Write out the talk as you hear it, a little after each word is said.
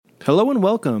Hello and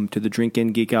welcome to the Drink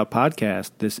In Geek Out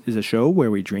podcast. This is a show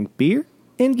where we drink beer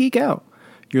and geek out.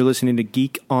 You're listening to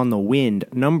Geek on the Wind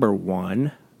number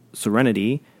 1,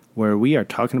 Serenity, where we are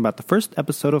talking about the first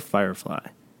episode of Firefly,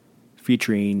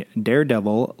 featuring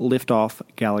Daredevil Liftoff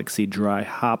Galaxy Dry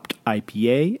Hopped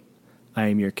IPA. I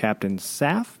am your Captain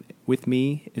Saf. With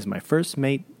me is my first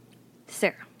mate,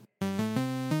 Sarah.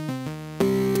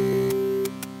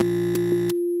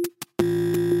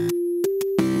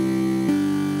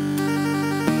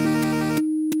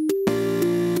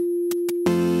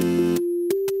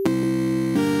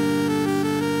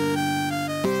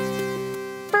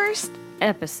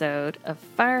 Episode of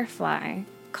Firefly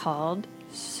called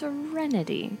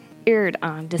Serenity aired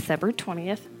on December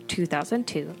 20th,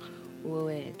 2002,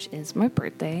 which is my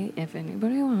birthday. If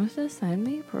anybody wants to send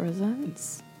me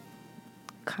presents,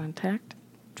 contact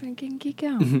Drinking Geek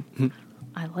Out.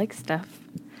 I like stuff.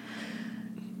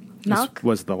 This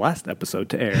was the last episode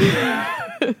to air.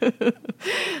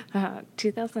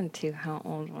 2002, how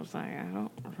old was I? I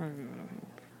don't remember.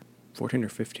 14 or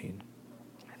 15.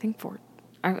 I think 14.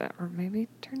 Or maybe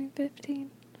turning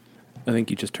 15. I think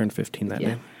you just turned 15 that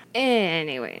day.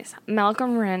 Anyways,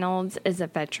 Malcolm Reynolds is a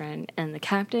veteran and the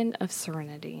captain of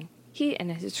Serenity. He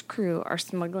and his crew are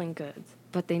smuggling goods,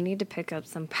 but they need to pick up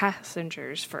some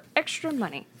passengers for extra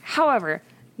money. However,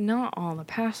 not all the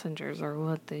passengers are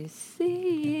what they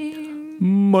seem.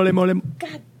 Mole.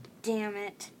 God damn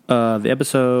it. The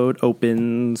episode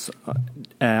opens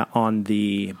on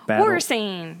the battle. War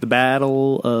scene. The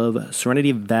Battle of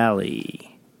Serenity Valley.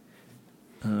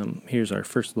 Here's our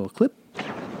first little clip.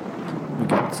 We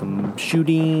got some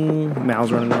shooting,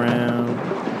 Mal's running around.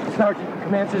 Sergeant,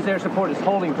 command says air support is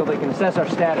holding until they can assess our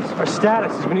status. Our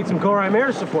status is we need some Gorham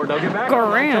air support. They'll get back.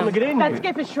 Gorham. Tell them to get in That here.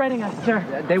 skip is shredding us,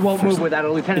 sir. They won't move without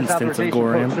a lieutenant's Instance of authorization.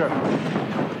 Gorham. Sir.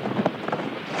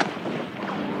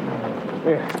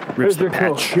 Here. Rips Here's the your crew.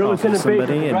 patch You're off of Lieutenant Baker.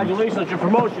 somebody and- Congratulations on your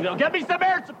promotion. They'll get me some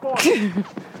air support.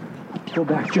 Go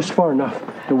back just far enough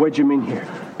to wedge him in here.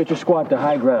 Get your squad to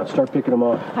high ground. Start picking them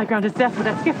off. High ground is death with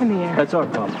that skip in the air. That's our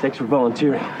problem. Thanks for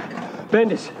volunteering.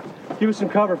 Bendis, give us some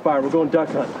cover fire. We're going duck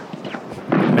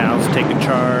hunting. Mal's taking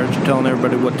charge, telling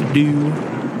everybody what to do.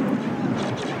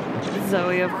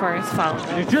 Zoe, of course, follows.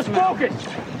 You just focus.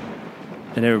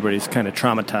 And everybody's kind of The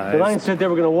Lions traumatized. said they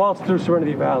were going to waltz through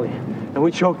Serenity Valley, and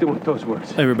we choked them with those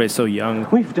words. Everybody's so young.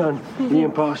 We've done the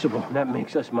impossible, and that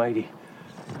makes us mighty.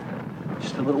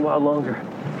 Just a little while longer,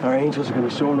 our angels are going to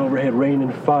be soaring overhead,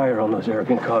 raining fire on those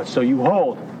arrogant cods. So you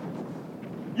hold.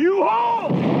 You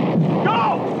hold!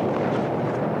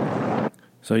 Go!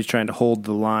 So he's trying to hold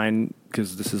the line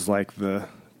because this is like the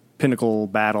pinnacle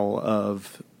battle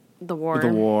of The war. the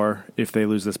war. If they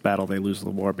lose this battle, they lose the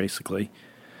war, basically.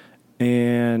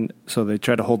 And so they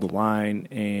try to hold the line,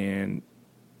 and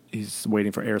he's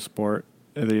waiting for air support.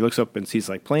 And then he looks up and sees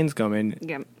like planes coming,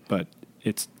 Yep. but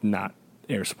it's not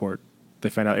air support. They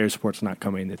find out air support's not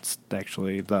coming. It's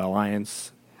actually the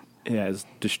Alliance has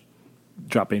just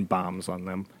dropping bombs on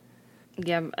them.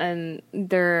 Yeah, and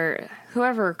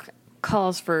whoever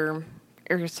calls for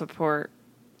air support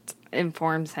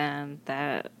informs him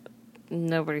that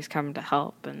nobody's coming to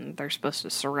help and they're supposed to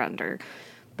surrender.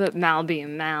 But Mal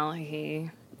being Mal, he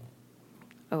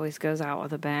always goes out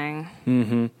with a bang.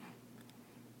 Mm-hmm.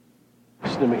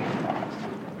 Listen to me.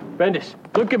 Bendis,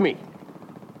 look at me.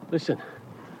 Listen.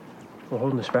 We're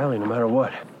holding this valley no matter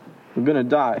what. We're gonna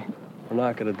die. We're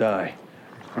not gonna die.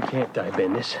 We can't die,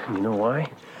 Bendis. And you know why?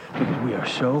 Because we are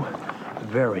so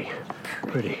very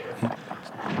pretty.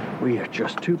 We are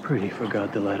just too pretty for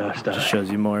God to let us die. Just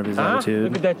shows you more of his Look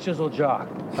attitude. at that chiseled jaw.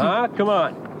 Come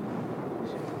on.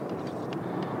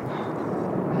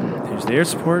 There's the air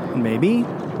support, maybe.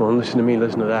 Come on, listen to me.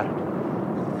 Listen to that.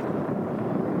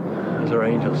 Those are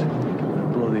angels.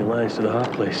 Blow the Alliance to the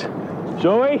hot place.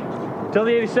 Zoe, tell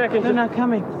the 82nd. They're not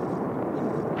coming.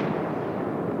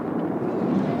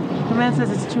 The man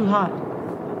says it's too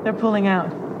hot. They're pulling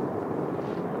out.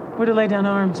 We're to lay down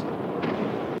arms.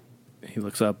 He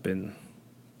looks up and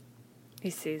He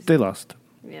sees. they lost.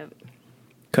 Yep.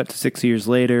 Cut to 6 years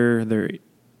later. There are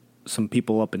some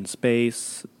people up in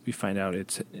space. We find out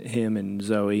it's him and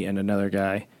Zoe and another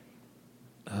guy.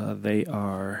 They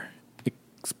are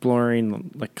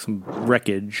exploring like some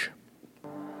wreckage.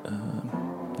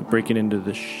 They're breaking into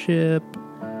the ship.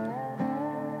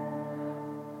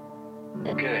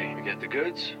 Okay, we get the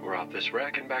goods. We're off this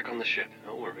wreck and back on the ship.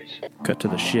 No worries. Cut to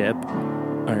the ship.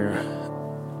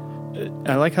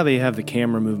 I like how they have the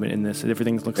camera movement in this.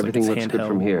 Everything looks Everything like looks it's good handheld.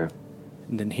 from here.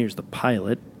 And then here's the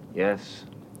pilot. Yes.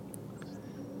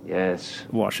 Yes.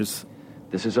 Washes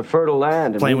This is a fertile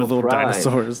land, and playing we with will little thrive.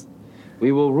 dinosaurs.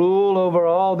 We will rule over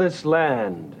all this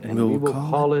land, And we will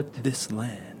call it this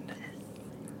land.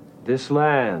 this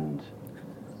land.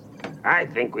 I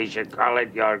think we should call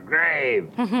it your grave.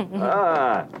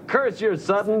 Curse your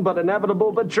sudden but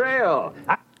inevitable betrayal.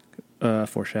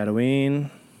 Foreshadowing.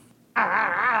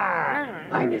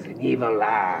 Mine is an evil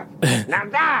laugh. Now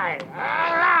die!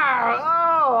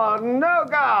 Oh, no,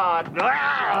 God!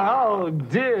 Oh,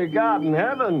 dear God in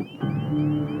heaven.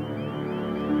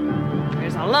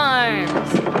 There's alarms.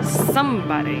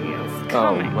 Somebody is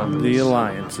coming. The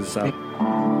Alliance is up.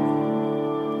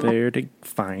 There to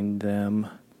find them.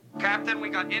 Captain, we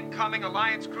got incoming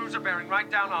Alliance cruiser bearing right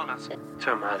down on us.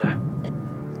 Terminator.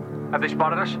 Have they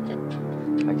spotted us?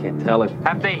 I can't tell it.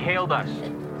 Have they hailed us?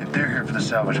 If they're here for the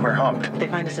salvage, we're humped. If they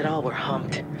find us at all, we're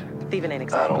humped. Thieving ain't I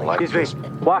exactly. don't like Excuse me.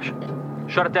 Wash.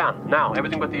 Shut it down. Now.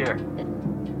 Everything but the air.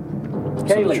 So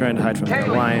they're trying to hide from the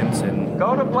Alliance, and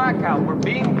Go to blackout. We're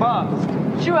being buzzed.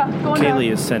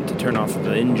 Kaylee is sent to turn off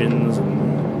the engines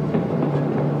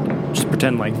and just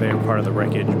pretend like they're part of the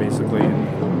wreckage, basically.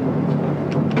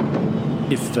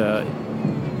 If the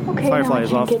Firefly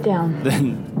is off,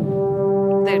 then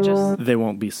they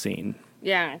won't be seen.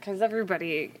 Yeah, because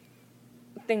everybody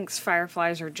thinks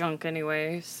fireflies are junk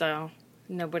anyway, so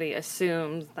nobody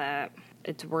assumes that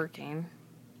it's working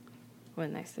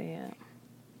when they see it.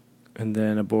 And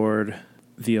then aboard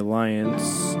the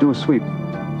Alliance, Do a sweep.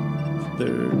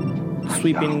 they're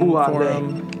sweeping for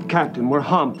them. Captain, we're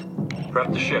humped.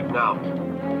 Prep the ship now.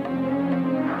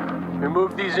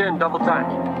 Remove these in, double time.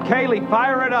 Kaylee,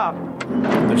 fire it up.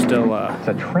 They're still It's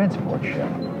a transport ship.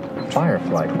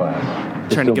 Firefly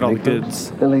class. trying to get all the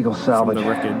goods Illegal from salvage. the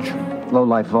wreckage.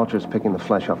 Low-life vultures picking the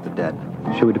flesh off the dead.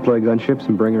 Should we deploy gunships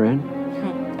and bring her in?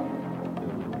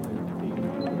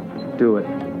 Do it.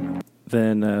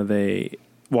 Then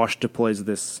Wash deploys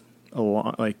this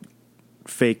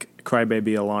fake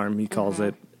crybaby alarm, he calls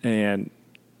it, and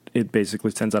it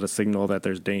basically sends out a signal that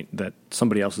there's that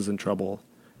somebody else is in trouble,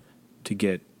 to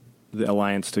get the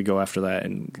Alliance to go after that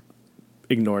and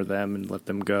ignore them and let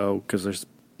them go because there's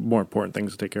more important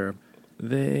things to take care of.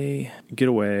 They get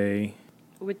away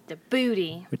With the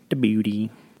booty. with the booty.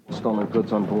 Stolen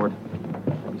goods on board.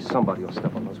 Somebody will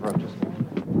step on those roaches.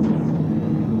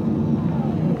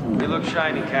 They look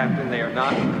shiny, Captain. They are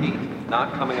not heat,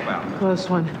 not coming about. Close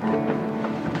one.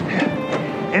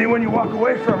 Anyone you walk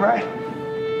away from, right?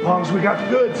 As long as we got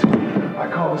the goods.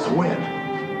 I call this a win.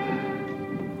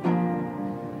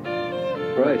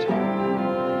 Right.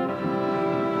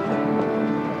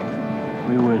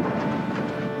 We win.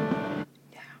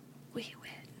 We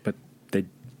win. But they,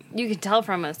 You can tell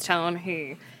from his tone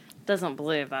he doesn't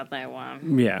believe that they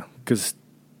won. yeah, because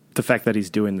the fact that he's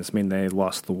doing this means they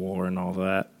lost the war and all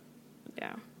that.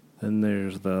 Yeah. Then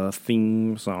there's the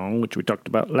theme song, which we talked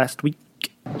about last week.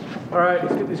 All right,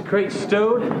 let's get these crates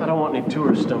stowed. I don't want any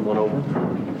tourists stumbling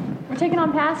over. We're taking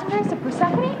on passengers to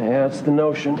Persephone? Yeah, that's the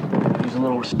notion. Use a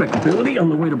little respectability on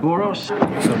the way to Boros.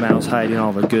 So Mal's hiding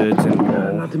all the goods in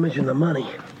a Not to mention the money.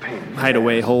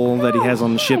 hideaway hole that he has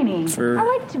on the ship Shiny. I for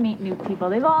like to meet new people.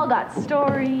 They've all got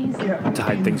stories. to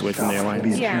hide things away from the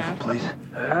Alliance. Yeah. Please.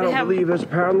 I don't believe there's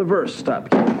power in the verse.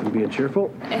 Stop you from being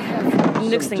cheerful. It has nooks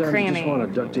and Sometimes you just crannies, wanna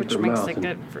duct tape which her makes mouth it and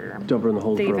good for Dump her in the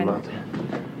hole for a thieving. month.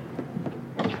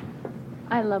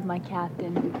 I love my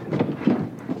captain.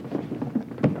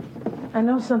 I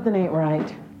know something ain't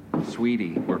right.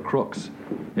 Sweetie, we're crooks.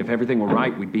 If everything were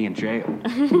right, we'd be in jail.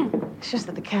 It's just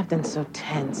that the captain's so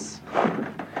tense.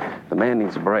 The man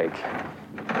needs a break.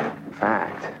 In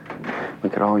fact, we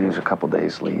could all use a couple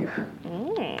days' leave.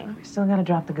 We still gotta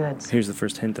drop the goods. Here's the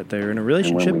first hint that they're in a And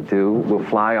relationship. when we do, we'll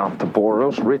fly off to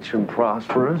Boros, rich and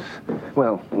prosperous.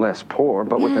 Well, less poor,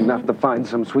 but with enough to find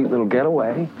some sweet little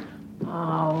getaway.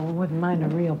 Oh, wouldn't mind a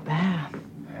real bath.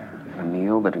 A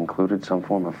meal that included some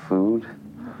form of food.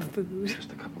 Food.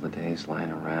 Just a couple of days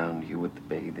lying around, you with the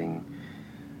bathing,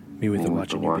 Me with me the with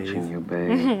watching the you watching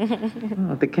bathe. you bathe.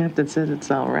 Oh, the captain says it's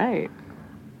all right.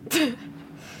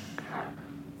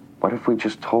 What if we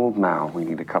just told Mal we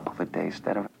need a couple of days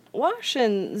instead of... Wash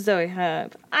and Zoe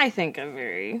have, I think, a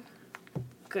very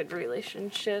good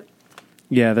relationship.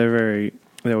 Yeah, they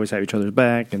always have each other's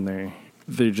back, and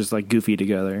they're just like goofy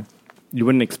together. You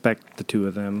wouldn't expect the two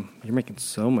of them. You're making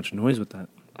so much noise with that.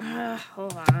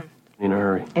 Hold on. In a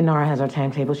hurry. Inara has our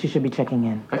timetable. She should be checking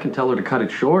in. I can tell her to cut it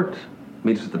short.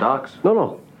 Meet us at the docks.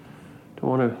 No. Don't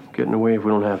want to get in the way if we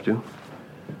don't have to.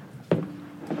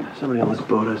 Somebody on this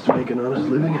boat has to make an honest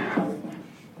living.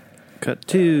 Cut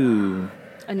to.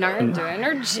 Anara doing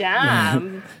her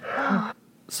job.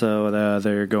 So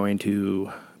they're going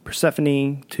to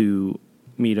Persephone to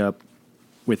meet up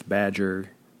with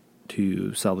Badger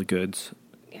to sell the goods.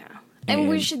 Yeah. And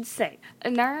we should say,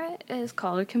 Inara is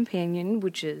called a companion,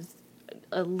 which is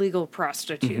a legal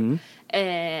prostitute. Mm-hmm.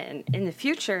 And in the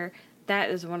future, that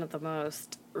is one of the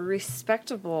most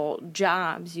respectable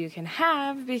jobs you can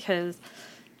have because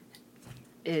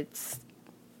it's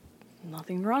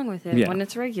nothing wrong with it when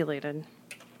it's regulated.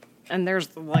 And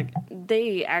there's, like,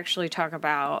 they actually talk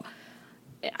about,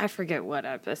 I forget what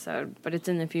episode, but it's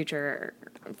in the future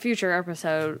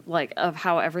episode, like, of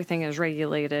how everything is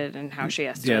regulated and how she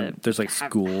has to. Yeah, there's like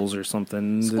schools or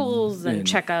something. Schools and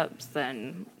checkups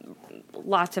and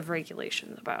lots of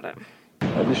regulations about it.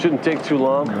 This shouldn't take too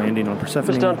long. Landing on Persephone.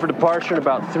 Just done for departure in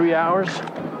about 3 hours.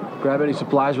 Grab any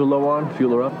supplies we're low on,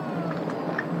 fuel her up.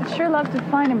 I'd sure love to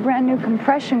find a brand new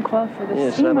compression coil for the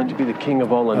Yes, steamer. I'd like to be the king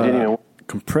of all Londinian.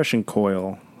 Compression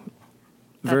coil.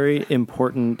 Very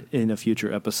important in a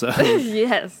future episode.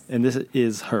 Yes. And this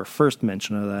is her first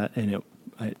mention of that, and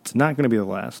it's not going to be the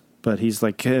last. But he's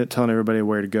like telling everybody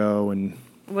where to go and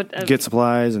get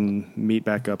supplies and meet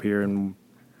back up here. And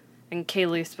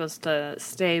Kaylee's supposed to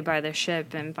stay by the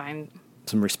ship and find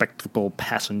some respectable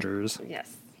passengers.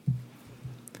 Yes.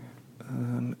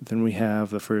 Then we have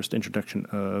the first introduction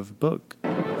of Book. You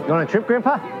on a trip,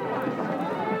 Grandpa?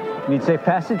 Need safe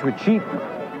passage? We're cheap.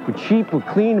 We're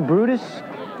clean, Brutus.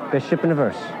 Best ship in the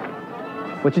verse.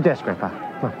 What's your desk, Grandpa?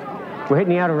 Come on. We're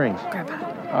hitting the outer rings. Grandpa.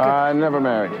 I never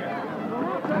married.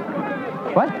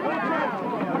 What?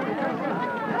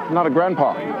 Not a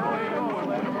grandpa.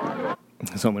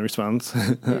 His only response.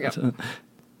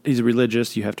 He's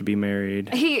religious. You have to be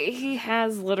married. He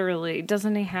has literally,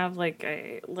 doesn't he have like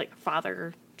a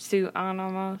father suit on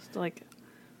almost, like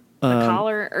the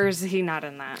collar, or is he not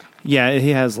in that? Yeah, he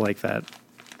has like that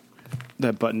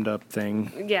buttoned up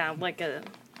thing. Yeah, like a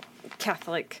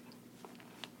Catholic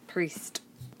priest.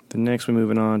 The next we're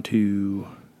moving on to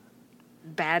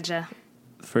Badger.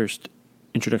 First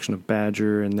introduction of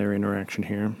Badger and their interaction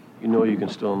here. You know you can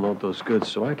still unload those goods,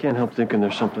 so I can't help thinking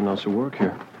there's something else at work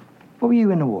here. What were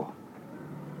you in the war?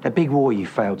 That big war you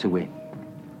failed to win?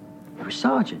 You were a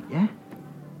sergeant, yeah?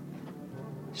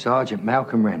 Sergeant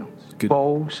Malcolm Reynolds. Good.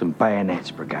 Balls and Bayonets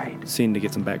Brigade. Scene to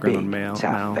get some background on Mal.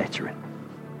 Tough veteran.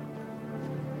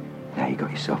 Now you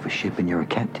got yourself a ship and you're a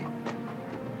captain.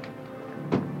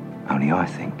 Only I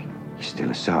think you're still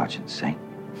a sergeant, see?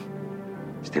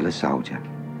 Still a soldier.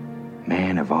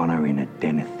 Man of honor in a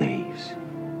den of thieves.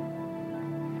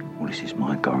 Well, this is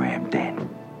my goddamn den.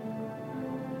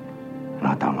 And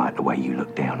I don't like the way you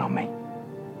look down on me.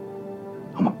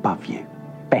 I'm above you.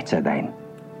 Better than.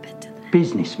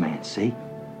 Businessman, see?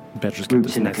 Badger's got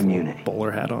this in the nice community.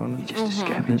 Bowler hat on. You're just a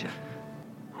scavenger.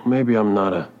 Maybe I'm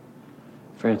not a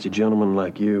fancy gentleman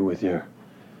like you with your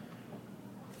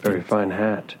very fine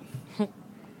hat.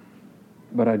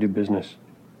 But I do business.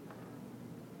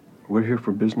 We're here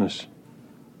for business.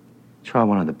 Try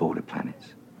one of the border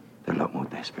planets. They're a lot more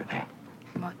desperate there.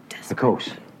 More desperate. Of course,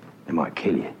 they might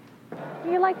kill you.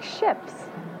 You like ships.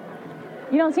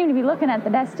 You don't seem to be looking at the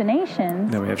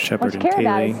destinations. Now we have Shepard and What you care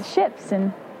about Kaylee. is the ships,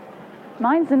 and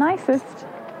mine's the nicest.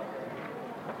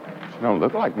 She don't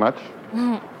look like much.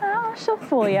 Oh, she'll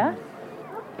fool ya.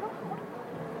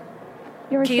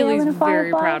 You ever sail in Kaylee's a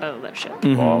very Firefly? proud of the ship.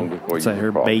 Long before It's you like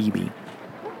her crawled. baby.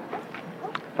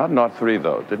 Not 3,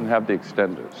 though. Didn't have the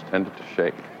extenders. Tended to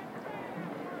shake.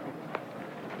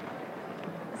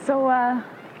 So,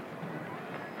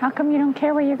 how come you don't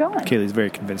care where you're going? Kaylee's very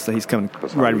convinced that he's coming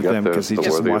That's how right we with get them the- because he's the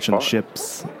just worthiest watching the part.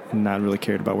 ships and not really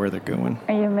cared about where they're going.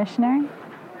 Are you a missionary?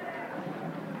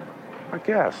 I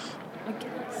guess.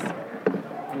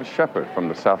 I'm a shepherd from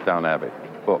the Southdown Abbey.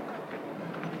 Book.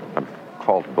 I'm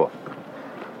called Book.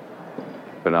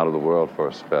 Been out of the world for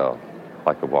a spell.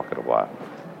 Like to walk it a while.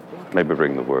 Maybe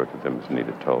bring the word to them as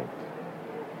needed told.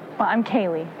 Well, I'm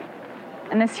Kaylee.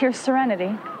 And this here's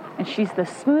Serenity. And she's the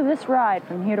smoothest ride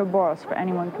from here to Boros for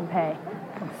anyone can pay.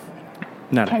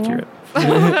 Not Can you?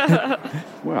 accurate.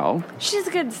 Well, She's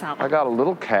a good seller. I got a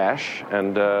little cash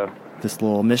and, This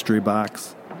little mystery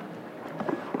box.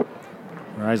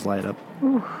 Her eyes light up.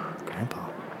 Ooh. Grandpa.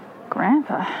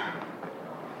 Grandpa.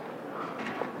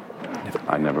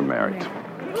 I never married.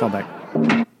 Call back.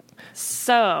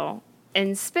 So,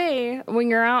 in space, when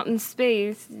you're out in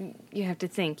space, you have to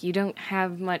think. You don't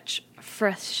have much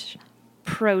fresh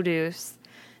produce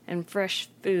and fresh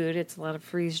food. It's a lot of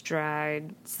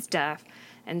freeze-dried stuff.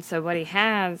 And so what he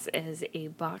has is a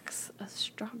box of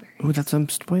strawberries. Ooh, that's some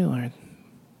spoiler.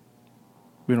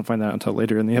 We don't find that until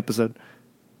later in the episode.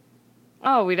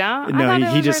 Oh, we don't? No, I thought it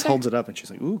he was just right holds it up and she's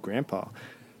like, ooh, Grandpa.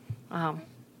 Oh,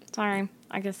 sorry.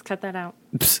 I guess cut that out.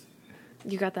 Psst.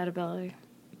 You got that ability.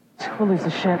 We'll lose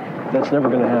the ship. That's never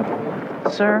going to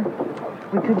happen. Sir,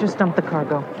 we could just dump the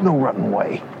cargo. No rotten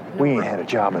way. We ain't had a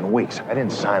job in weeks. I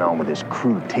didn't sign on with this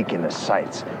crew taking the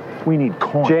sights. We need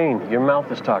coin. Jane, your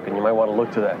mouth is talking. You might want to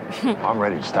look to that. I'm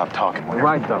ready to stop talking.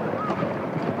 Right, though.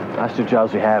 Last 2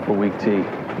 jobs we had for week T.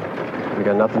 We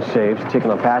got nothing saved.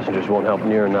 Taking on passengers won't help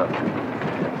near enough.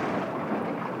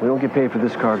 We don't get paid for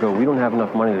this cargo. We don't have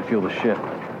enough money to fuel the ship.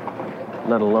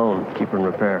 Let alone keep her in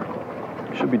repair.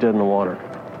 Should be dead in the water.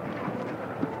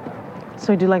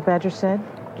 So do like Badger said?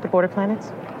 The border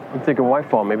planets? I'm thinking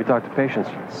Whitefall. Maybe talk to Patience.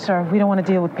 Sir, we don't want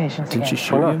to deal with Patience Didn't again. she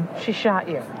shoot him? She shot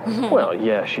you. Well,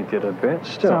 yeah, she did a bit.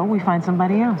 Still. So we find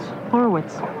somebody else.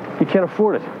 Horowitz. You can't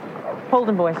afford it.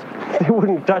 Holden boys. They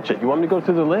wouldn't touch it. You want me to go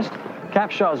through the list?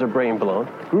 Capshaw's are brain blown.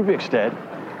 Ruvik's dead.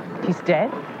 He's dead?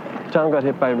 Town got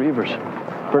hit by Reavers.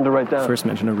 Burned it right down. First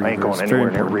mention of Reavers. I ain't going Very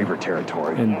anywhere near important. Reaver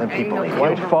territory. And- Them people ain't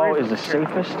Whitefall is the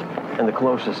safest and the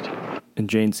closest. And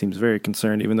Jane seems very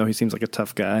concerned, even though he seems like a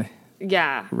tough guy.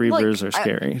 Yeah. Reavers are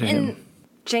scary to him. And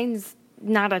Jane's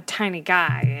not a tiny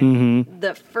guy. And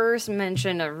the first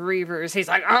mention of Reavers, he's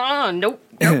like, nope.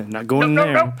 Not going nope,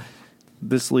 there. nope.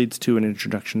 This leads to an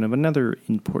introduction of another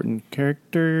important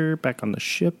character back on the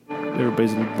ship.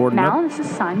 Everybody's boarding Mal, up. this is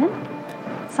Simon.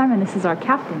 Simon, this is our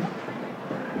captain.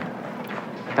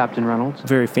 Captain Reynolds.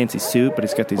 Very fancy suit, but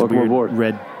he's got these Welcome weird aboard.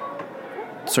 red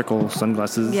circle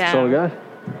sunglasses. Yeah. That's all we got?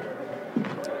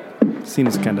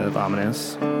 Seems kind of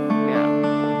ominous. Yeah.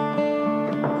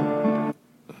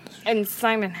 And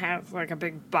Simon has like a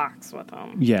big box with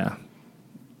him. Yeah.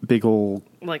 Big old,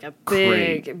 Like a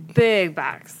Crate. big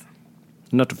box.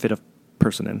 enough to fit a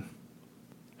person in.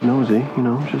 Nosy, you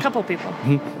know, just Couple people.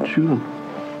 shoot him.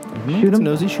 Shoot him.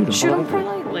 Nosy, shoot him. Shoot him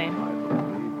politely.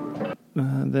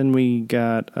 Then we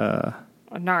got,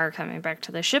 Nara coming back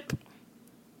to the ship.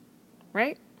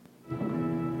 Right?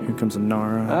 here comes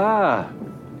Nara. Ah,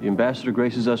 the ambassador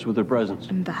graces us with her presence.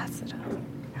 Ambassador.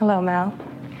 Hello, Mal.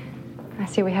 I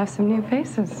see we have some new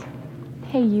faces.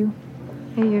 Hey, you.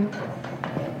 Hey, you.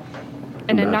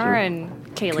 And Ambassador. Nara and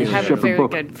Kaylee have a Shepherd very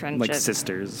book. good friendship. Like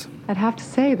sisters. I'd have to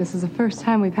say, this is the first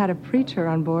time we've had a preacher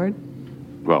on board.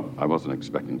 Well, I wasn't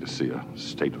expecting to see a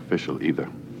state official either.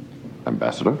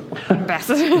 Ambassador?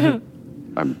 Ambassador.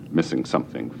 I'm missing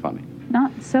something funny.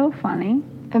 Not so funny.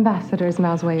 Ambassador is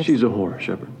Mal's way of... She's a whore,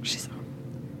 Shepard.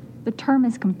 The term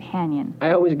is companion.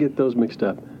 I always get those mixed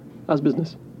up. How's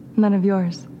business? None of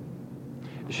yours.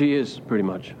 She is pretty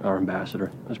much our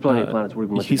ambassador. There's plenty of planets where we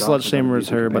can let He the slut dogs shamers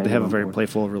have a her, but they have a companion very on board.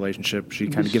 playful relationship. She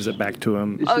kind of gives it back to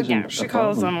him. This Oh, isn't yeah. a She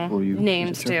calls problem for you, them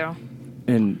names, is it, Shepard?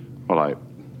 too. And Well,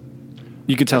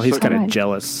 you could tell he's kind of Alright.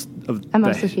 jealous of I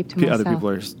mostly keep to other myself. people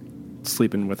are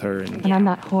sleeping with her, and And I'm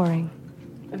not whoring.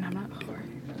 And I'm not whore.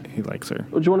 he likes her.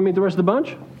 Well, do you want to meet the rest of the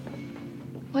bunch?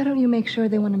 Why don't you make sure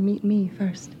they want to meet me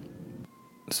first?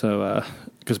 So,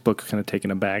 because Book's kind of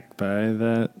taken aback by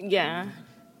that. Yeah.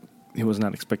 He was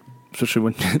not expecting, especially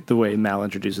when the way Mal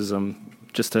introduces him,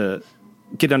 just to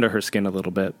get under her skin a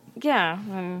little bit. Yeah.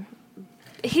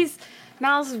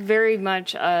 Mal's very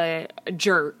much a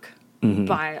jerk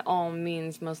by all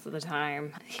means most of the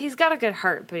time. He's got a good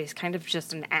heart, but he's kind of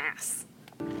just an ass.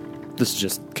 This is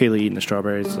just Kaylee eating the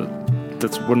strawberries. So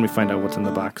that's when we find out what's in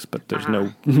the box, but there's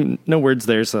no words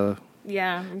there, so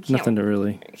Yeah. you can't- nothing to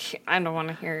really. I don't want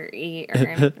to hear her eat or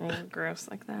anything gross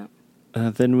like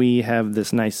that. Then we have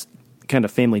this nice kind of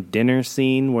family dinner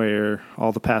scene where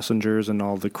all the passengers and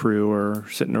all the crew are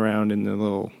sitting around in the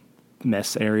little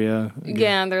mess area.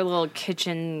 Yeah, their little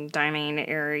kitchen dining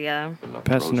area.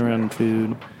 Passing around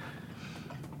food.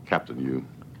 Captain, you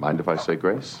mind if I say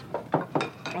grace?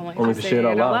 Only if you say it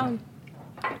out loud.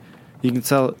 You can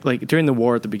tell, like, during the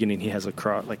war at the beginning, he has a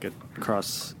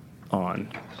cross on.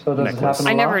 So does it necklace. happen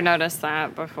I never noticed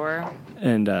that before.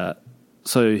 And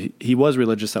so he was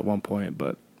religious at one point,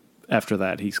 but after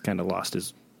that, he's kind of lost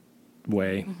his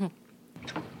way.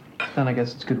 Then I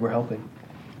guess it's good we're helping.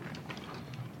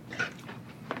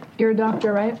 You're a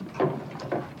doctor, right?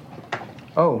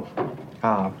 Oh,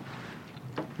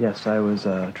 yes, I was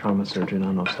a trauma surgeon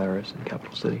on Osiris in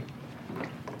Capital City.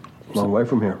 Long way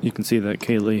from here. You can see that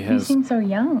Kaylee You has seem so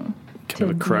young. kind of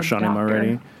a to be crush on him doctor.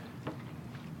 already.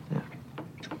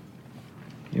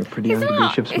 You're pretty He's young to be a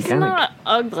not, ship's he's mechanic. not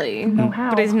ugly, No how.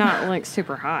 but he's not like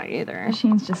super hot either.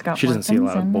 Machine's just got She doesn't see a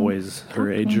lot of weapons and- boys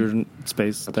her age or in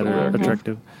space that are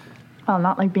attractive. Well,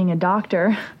 not like being a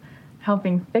doctor.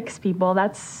 Helping fix people,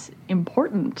 that's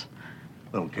important.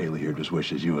 Little Kaylee here just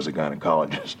wishes you was a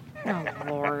gynecologist. Oh,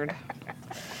 Lord.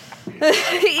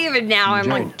 Even now, I'm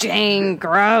like, Jane,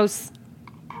 gross.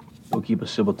 We'll keep a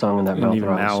civil tongue in that And mouth even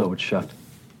or Mal. I'll sew it shut.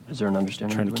 Is there an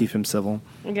understanding? Trying to keep him civil.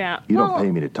 Yeah. You well, don't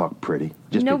pay me to talk pretty.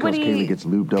 Just because nobody Kaylee gets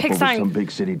lubed up picks over on some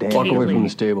big city dance. Walk away Kaylee. from the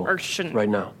stable Or shouldn't. right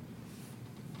now.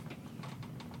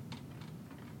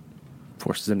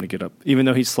 forces him to get up. Even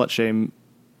though he slut-shamed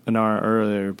Inara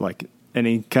earlier, like,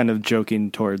 any kind of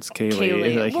joking towards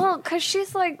Kaylee. Like, well, because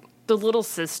she's like the little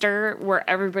sister where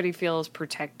everybody feels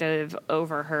protective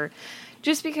over her.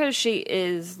 Just because she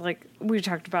is, like, we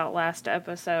talked about last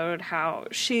episode, how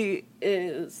she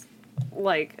is,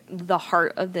 like, the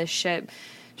heart of this ship.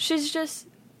 She's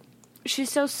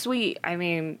so sweet. I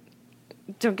mean,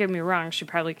 don't get me wrong, she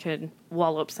probably could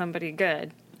wallop somebody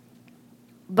good.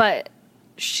 But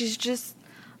she's just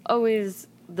always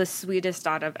the sweetest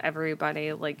out of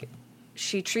everybody. Like,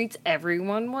 she treats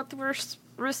everyone with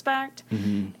respect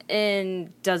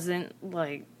and doesn't,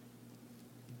 like,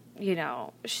 you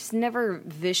know, she's never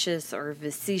vicious or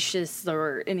facetious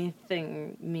or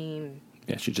anything mean.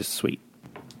 Yeah, she's just sweet.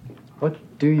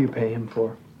 What do you pay him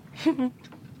for?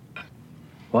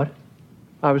 What?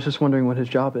 I was just wondering what his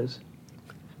job is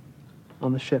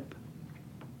on the ship.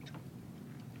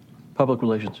 Public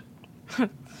relations.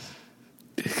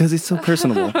 Because he's so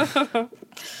personable.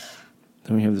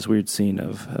 Then we have this weird scene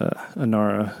of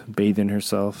Inara bathing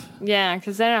herself. Yeah,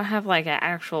 because they don't have, like, an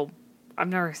actual... I've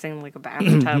never seen, like, a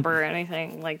bathtub or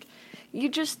anything. Like, you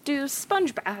just do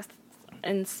sponge baths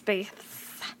in space.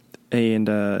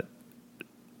 And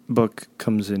Book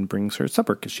comes in, brings her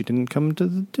supper, because she didn't come to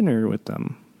the dinner with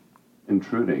them.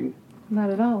 Intruding. Not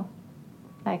at all.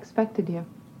 I expected you.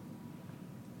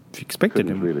 She expected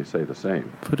Couldn't him. really say the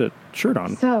same. Put a shirt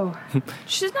on. So,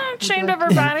 she's not ashamed would of her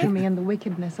you like to body. hear me and the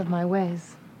wickedness of my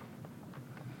ways.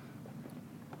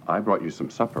 I brought you some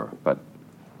supper, but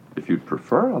if you'd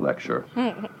prefer a lecture,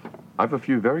 I've a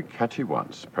few very catchy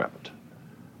ones prepped.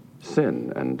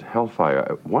 Sin and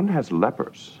hellfire. One has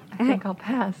lepers. I think I'll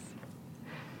pass.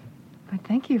 But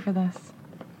thank you for this.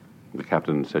 The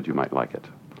captain said you might like it.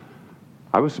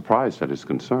 I was surprised at his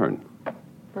concern.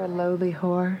 For a lowly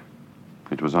whore.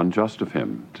 It was unjust of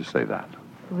him to say that.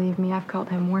 Believe me, I've called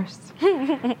him worse.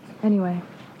 Anyway,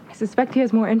 I suspect he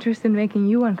has more interest in making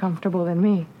you uncomfortable than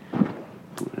me.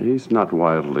 He's not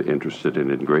wildly interested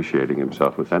in ingratiating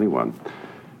himself with anyone.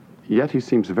 Yet he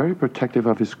seems very protective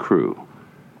of his crew.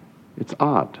 It's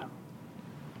odd.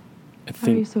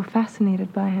 Why are you so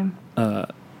fascinated by him?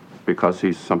 Because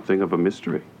he's something of a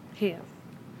mystery. He is.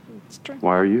 It's true.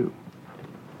 Why are you?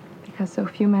 Because so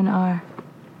few men are.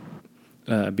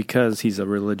 Because he's a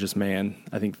religious man.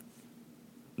 I think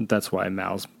that's why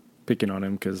Mal's picking on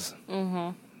him, because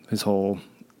his whole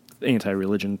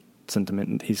anti-religion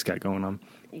sentiment he's got going on.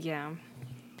 Yeah.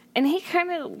 And he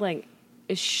kind of, like,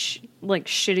 is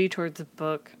shitty towards the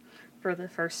Book for the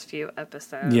first few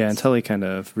episodes. Yeah, until he kind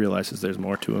of realizes there's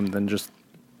more to him than just...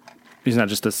 He's not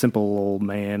just a simple old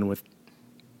man with...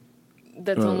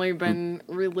 That's only been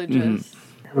religious.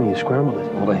 How you scrambled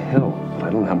it? Well, the hell. I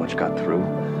don't know how much got through.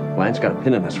 Lance got a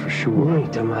pin in us for sure. You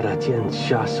got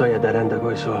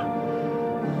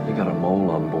a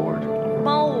mole on board.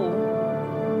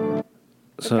 Mole.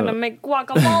 So, They're gonna make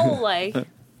guacamole.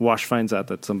 Wash finds out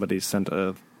that somebody sent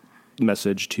a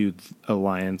message to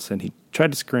Alliance, and he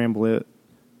tried to scramble it,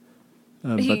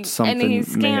 but something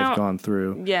may have gone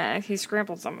through. Yeah, he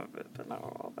scrambled some of it, but not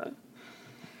all of it.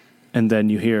 And then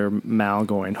you hear Mal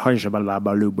going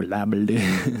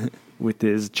with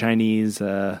his Chinese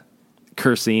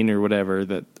cursing or whatever,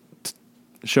 that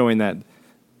showing that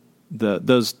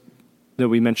those that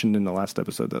we mentioned in the last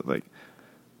episode, that, like,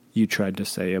 you tried to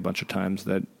say a bunch of times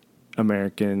that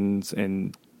America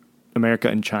and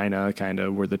China kind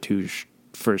of were the two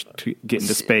first to get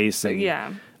into space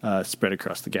and spread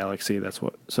across the galaxy. That's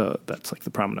like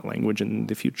the prominent language in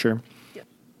the future. Yep.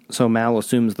 So Mal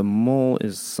assumes the mole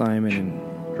is Simon and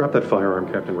drop that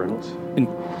firearm, Captain Reynolds, and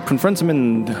confronts him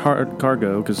in hard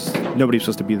cargo because nobody's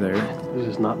supposed to be there. This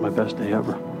is not my best day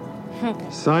ever.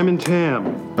 Simon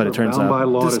Tam. But it turns out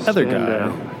this other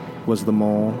guy was the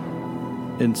mole,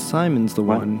 and Simon's the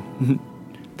one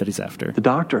that he's after. The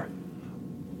doctor.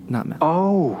 Not Mal.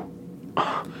 Oh.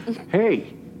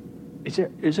 Hey. Is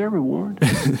there a reward?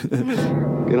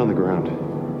 Get on the ground.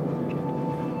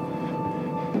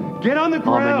 Get on the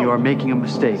ground! Alman, you are making a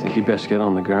mistake. I think you best get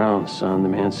on the ground, son. The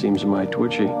man seems mighty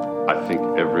twitchy. I think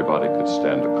everybody could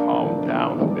stand to calm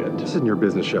down a bit. This isn't your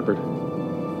business, Shepard.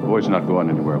 The boy's not going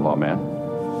anywhere, lawman.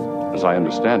 As I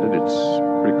understand it, it's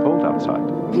pretty cold outside.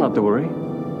 Not to worry.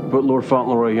 Put Lord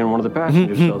Fauntleroy here in one of the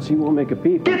passenger cells. He won't make a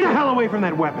peep. Get the hell away from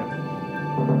that weapon!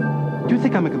 Do you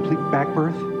think I'm a complete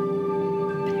backbirth?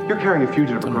 You're carrying a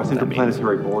fugitive across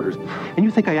interplanetary borders, and you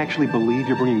think I actually believe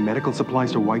you're bringing medical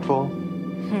supplies to Whitefall?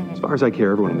 As far as I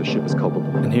care, everyone on the ship is culpable.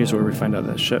 And here's where we find out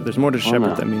that there's more to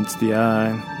Shepard that meets the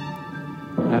eye.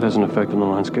 That has an effect on the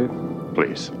landscape.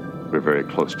 Please. We're very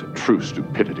close to true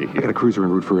stupidity here. I got a cruiser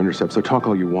en route for intercept, so talk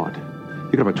all you want.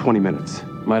 You got about 20 minutes.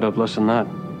 Might have less than that.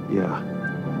 Yeah.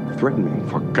 Threaten me.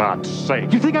 For God's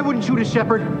sake. You think I wouldn't shoot a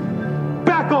shepherd?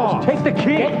 Back off! Take the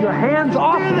key! Get your hands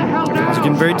off! Where the hell Things are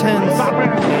getting very tense.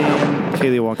 And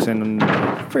Kaylee walks in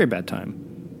very bad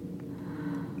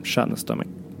time. Shot in the stomach.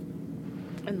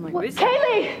 And like,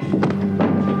 Kaylee!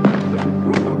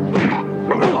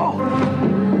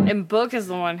 And Book is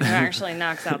the one who actually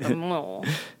knocks out the mole.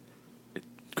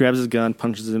 Grabs his gun,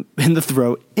 punches him in the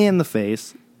throat and the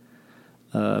face.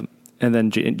 And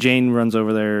then Jane runs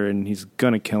over there, and he's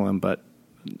going to kill him, but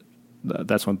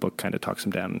that's when Book kind of talks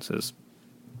him down and says,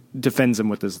 defends him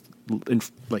with his,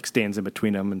 like, stands in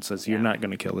between them and says, you're not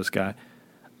going to kill this guy.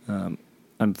 I'm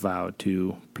vowed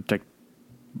to protect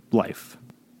life.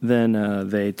 Then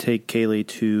they take Kaylee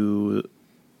to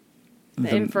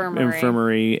the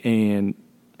infirmary, and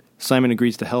Simon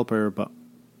agrees to help her, but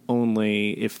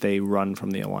only if they run from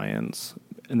the Alliance.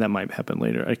 And that might happen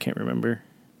later. I can't remember.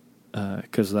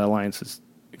 Because the Alliance is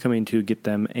coming to get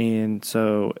them, and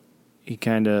so he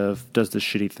kind of does this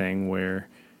shitty thing where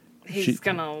he's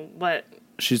gonna let...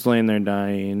 She's laying there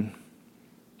dying.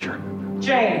 Sure.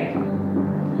 Jane!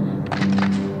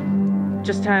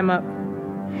 Just tie him up.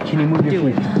 Can you move your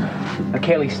feet?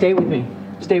 Kaylee, stay with me.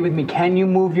 Stay with me. Can you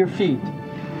move your feet?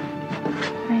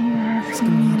 Are you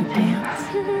asking me to dance?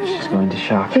 She's going to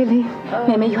shock. Kaylee,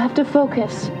 Mimi, you have to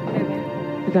focus.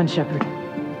 The gun, Shepherd.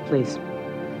 Please.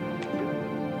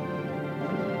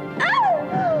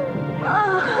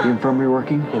 The infirmary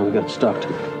working? Yeah, we got stuck.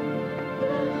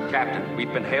 Captain,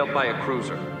 we've been hailed by a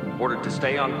cruiser. Ordered to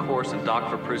stay on course and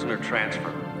dock for prisoner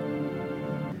transfer.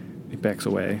 He backs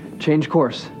away. Change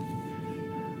course.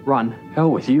 Run.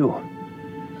 Hell with you.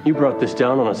 You brought this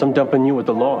down on us. I'm dumping you with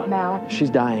the law. Mal.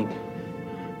 She's dying.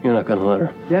 You're not gonna let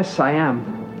her. Yes, I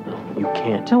am. You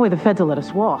can't. No way the feds will let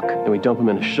us walk. Then we dump him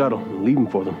in a shuttle and leave him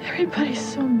for them. Everybody's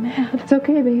so mad. It's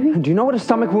okay, baby. Do you know what a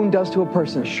stomach wound does to a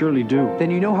person? I surely do.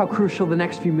 Then you know how crucial the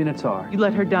next few minutes are. You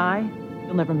let her die,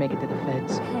 you'll never make it to the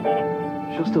feds.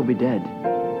 She'll still be dead.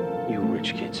 You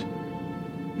rich kids.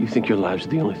 You think your lives are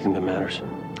the only thing that matters.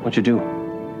 What'd you do?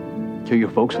 Kill your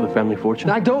folks for the family fortune?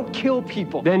 I don't kill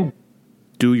people. Then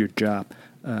do your job.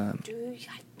 Do your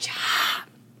job.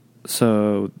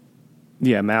 So,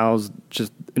 yeah, Mal's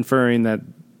just inferring that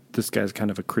this guy's kind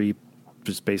of a creep,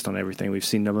 just based on everything we've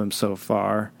seen of him so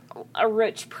far. A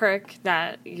rich prick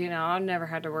that, I've never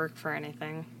had to work for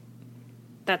anything.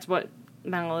 That's what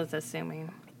Mal is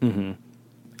assuming.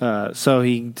 Mm-hmm. So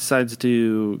he decides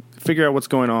to figure out what's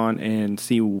going on and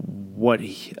see what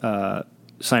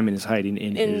Simon is hiding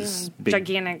in his big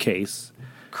gigantic case.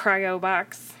 Cryo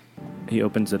box. He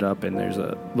opens it up, and there's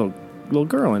a little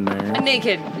girl in there. A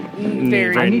naked,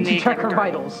 I need to check her girl.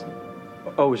 vitals.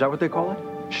 Oh, is that what they call it?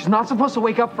 She's not supposed to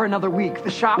wake up for another week.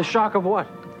 The shock. The shock of what?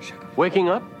 Waking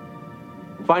up?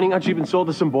 Finding out you've been sold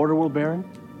to some border world baron?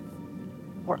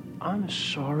 Or, I'm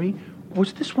sorry,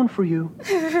 was this one for you?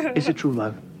 Is it true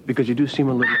love? Because you do seem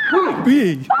a little...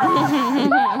 Big.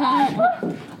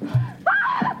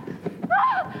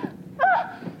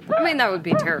 I mean, that would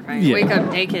be terrifying. Yeah. Wake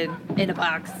up naked in a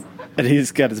box. And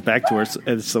he's got his back to her,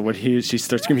 and so when she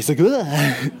starts screaming, he's like, ugh.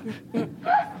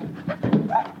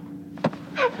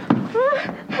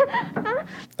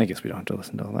 I guess we don't have to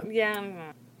listen to all that. Yeah, I'm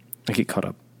not. I get caught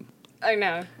up. I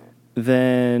know.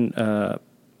 Then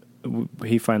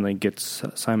he finally gets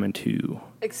Simon to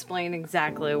Explain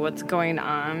exactly what's going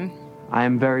on. I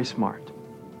am very smart.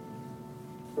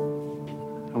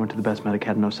 I went to the best med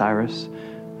academy in Osiris.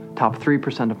 Top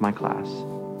 3% of my class.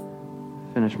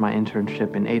 Finished my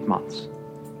internship in 8 months.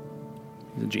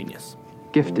 He's a genius.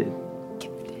 Gifted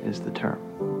is the term.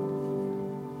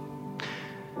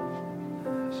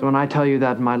 So when I tell you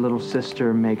that my little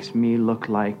sister makes me look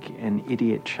like an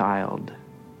idiot child,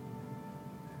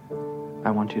 I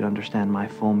want you to understand my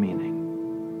full meaning.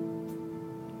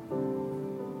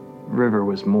 River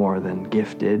was more than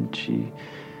gifted. She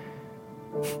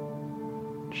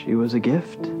was a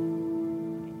gift.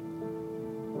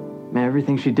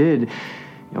 Everything she did,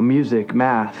 music,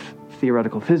 math,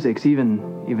 theoretical physics,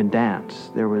 even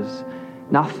dance, there was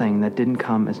nothing that didn't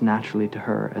come as naturally to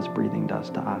her as breathing does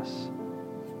to us.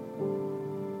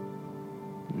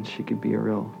 And she could be a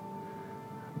real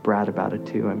brat about it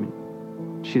too. I mean,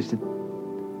 she used to...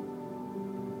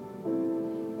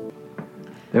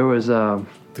 There was a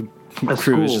crew was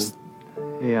school, just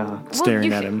yeah,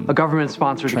 staring at him. A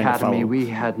government-sponsored trying to academy. follow. We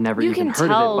had never You even can heard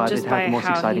tell of it, but just it by had the most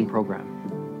how exciting he program.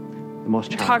 The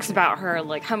most challenging. Talks about her,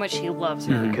 like how much he loves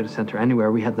her. We could have sent her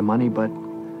anywhere. We had the money, but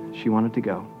she wanted to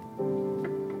go.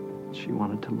 She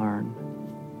wanted to learn.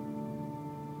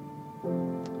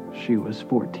 She was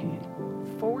 14.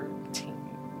 14,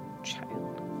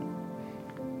 child.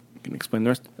 I can explain the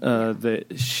rest.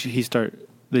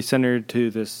 they send her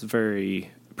to this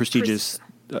very prestigious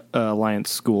Alliance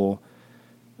school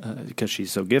because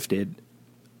she's so gifted,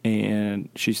 and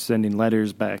she's sending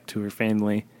letters back to her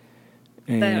family.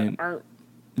 And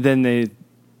then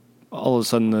all of a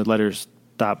sudden the letters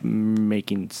stop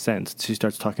making sense. She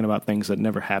starts talking about things that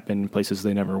never happened, places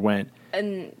they never went.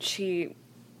 And she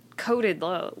coded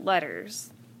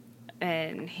letters,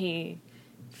 and he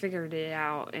figured it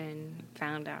out and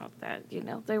found out that,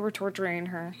 they were torturing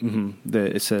her. Mm-hmm.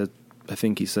 It said, I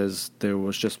think he says, there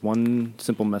was just one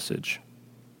simple message.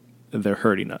 They're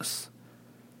hurting us.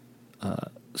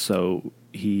 So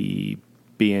he,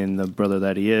 being the brother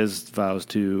that he is, vows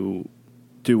to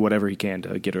do whatever he can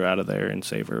to get her out of there and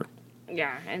save her.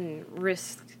 Yeah, and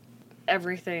risk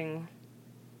everything,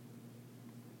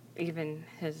 even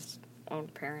his own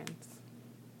parents,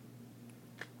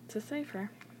 to save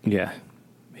her. Yeah.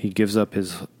 He gives up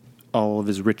all of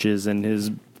his riches and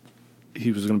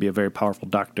he was going to be a very powerful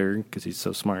doctor because he's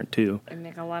so smart too. And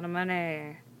make a lot of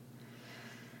money.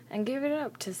 And gave it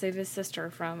up to save his sister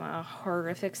from a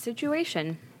horrific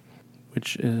situation.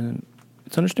 Which,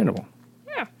 it's understandable.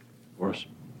 Yeah. Worse,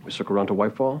 we stick around to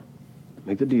Whitefall,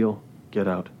 make the deal, get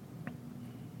out.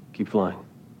 Keep flying.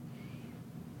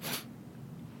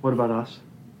 What about us?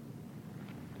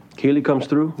 Kaylee comes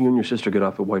through, you and your sister get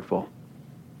off at Whitefall.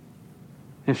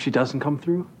 If she doesn't come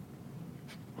through?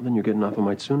 Well, then you're getting off a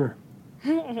mite sooner.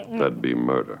 That'd be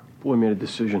murder. Boy made a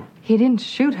decision. He didn't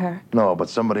shoot her. No, but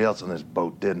somebody else on this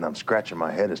boat did, and I'm scratching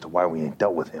my head as to why we ain't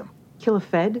dealt with him. Kill a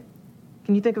Fed?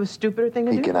 Can you think of a stupider thing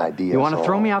to do? He can ID You us want to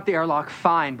throw all. me out the airlock?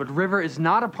 Fine, but River is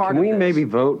not a part Can of we this. maybe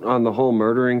vote on the whole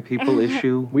murdering people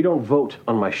issue? We don't vote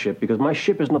on my ship because my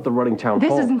ship is not the rutting town This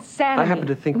hall. is insanity. I happen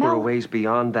to think we're a ways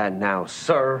beyond that now,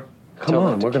 sir. Come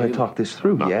on, we're going to talk this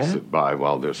through, Not yeah? sit by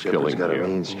while there's Shipper's killing got here. a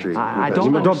mean streak. I We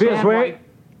don't better- Don't be his understand way. why-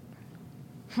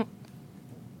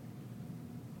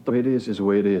 The way it is the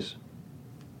way it is.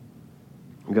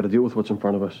 We got to deal with what's in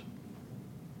front of us.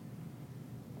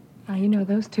 Oh, you know,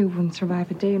 those two wouldn't survive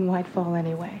a day in Whitefall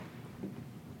anyway.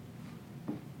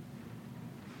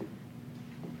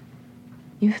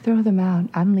 You throw them out,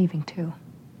 I'm leaving too.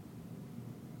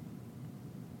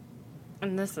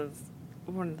 And this is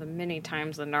one of the many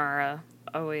times Inara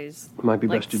always Might be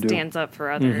best you do. stands up for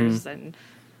others and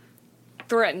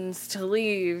threatens to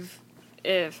leave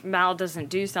if Mal doesn't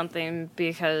do something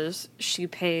because she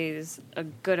pays a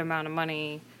good amount of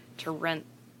money to rent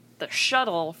the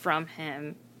shuttle from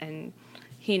him, and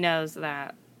he knows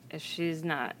that if she's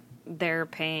not there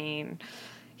paying,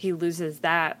 he loses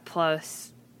that.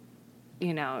 Plus,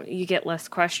 you get less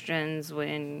questions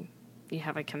when you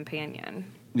have a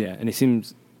companion. Yeah, and he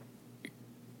seems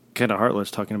kind of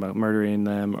heartless talking about murdering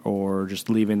them or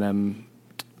just leaving them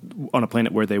on a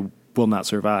planet where they will not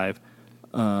survive.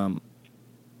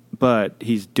 But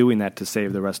he's doing that to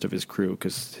save the rest of his crew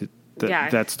because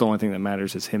that's the only thing that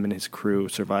matters is him and his crew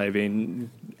surviving.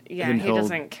 Yeah, and he he'll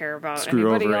doesn't care about screw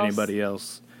anybody over else. anybody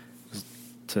else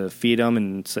to feed them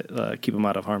and keep them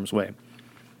out of harm's way.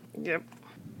 Yep.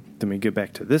 Then we get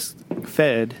back to this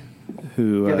Fed, who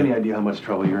Do you have any idea how much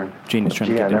trouble you're in? Gene is trying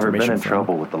to Gee, get I've never been information in from.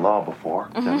 trouble with the law before.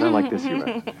 Not like this, you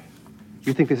reckon?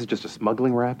 You think this is just a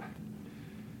smuggling rap?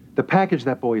 The package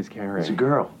that boy is carrying. It's a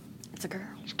girl. It's a girl.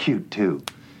 She's cute, too.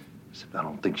 Except I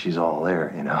don't think she's all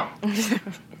there, you know?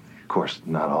 Of course,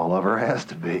 not all of her has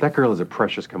to be. That girl is a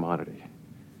precious commodity.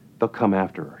 They'll come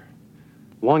after her.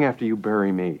 Long after you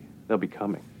bury me, they'll be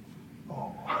coming.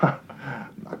 Oh,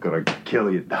 I'm not gonna kill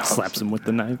you, Dobbs. Slaps him with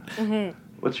the knife.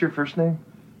 What's your first name?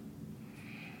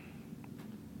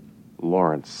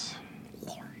 Lawrence.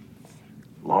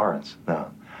 Lawrence. No.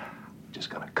 I'm just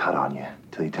gonna cut on you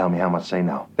till you tell me how much they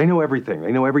know. They know everything.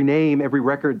 They know every name, every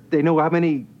record. They know how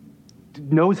many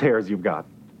nose hairs you've got.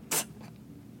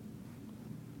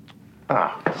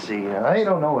 Ah, see, I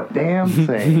don't know a damn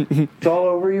thing. It's all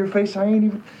over your face. I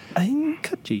ain't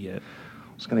cut you yet.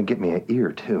 It's gonna get me an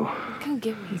ear, too. Come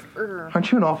give me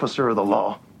Aren't you an officer of the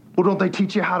law? Well, don't they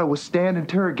teach you how to withstand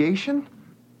interrogation?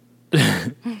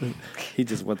 He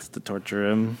just wants to torture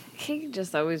him. He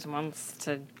just always wants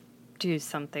to do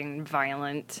something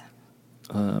violent.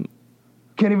 Can't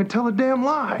even tell a damn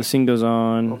lie. The scene goes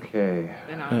on. Okay.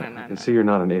 No. I can see you're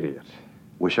not an idiot.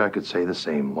 Wish I could say the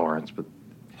same, Lawrence, but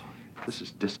this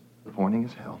is disappointing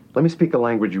as hell. Let me speak a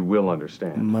language you will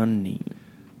understand.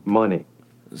 Money.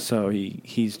 So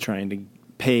he's trying to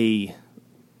pay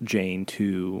Jane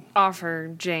to...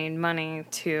 Offer Jane money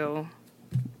to...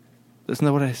 Isn't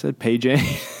that what I said? Pay Jane?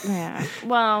 Yeah.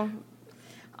 Well,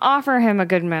 offer him a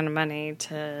good amount of money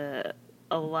to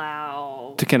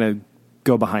allow... to kind of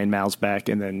go behind Mal's back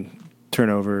and then turn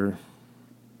over...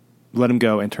 Let him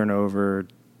go and turn over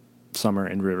Summer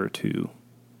and River to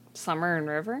Summer and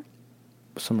River?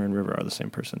 Summer and River are the same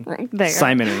person. There.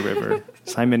 Simon and River.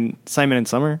 Simon and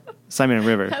Summer? Simon and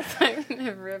River. Simon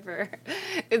and River.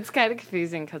 It's kind of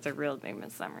confusing because her real name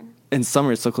is Summer. And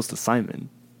Summer is so close to Simon.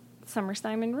 Summer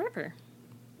Simon River.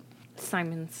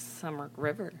 Simon Summer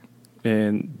River.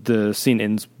 And the scene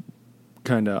ends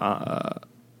kind of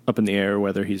up in the air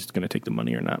whether he's going to take the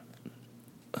money or not.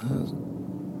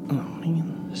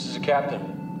 This is the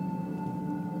captain.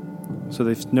 So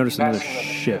they've noticed another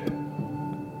ship.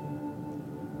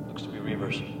 Looks to be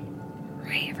Reavers.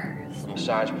 Reavers. From the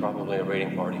side's probably a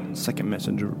raiding party. Second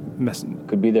messenger.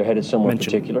 Could be they're headed somewhere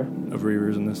mention particular. Of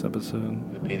Reavers in this episode.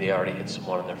 Could be they already hit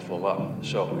someone and they're full up.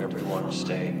 So everyone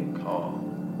stay calm.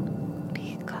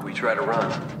 We try to run.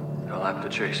 They'll have to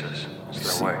chase us.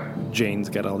 It's their way. Jane's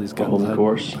got all these Hold guns the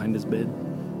course. behind his bed.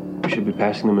 We should be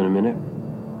passing them in a minute.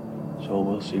 So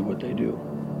we'll see what they do.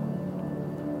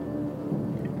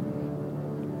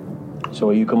 So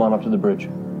you come on up to the bridge.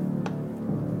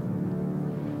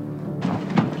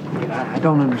 I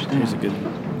don't understand. Here's a good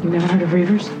You never heard of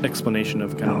Reavers? explanation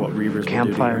of kind of what Reavers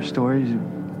Campfire would do. stories,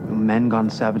 men gone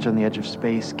savage on the edge of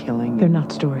space, killing. They're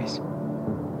not stories.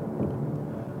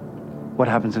 What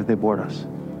happens if they board us?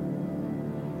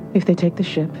 If they take the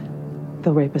ship,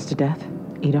 they'll rape us to death,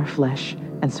 eat our flesh,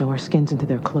 and sew our skins into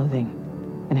their clothing.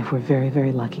 And if we're very,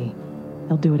 very lucky,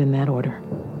 they'll do it in that order.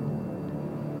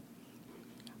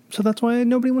 So that's why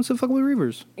nobody wants to fuck with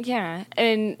Reavers. Yeah,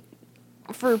 and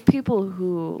for people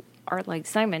who are like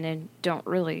Simon and don't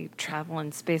really travel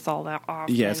in space all that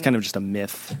often. Yeah, it's kind of just a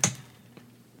myth.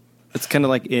 It's kind of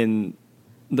like in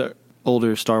the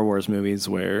older Star Wars movies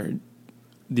where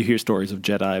you hear stories of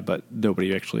Jedi, but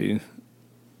nobody actually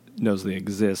knows they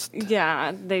exist.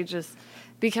 Yeah, they just,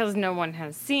 because no one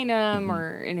has seen them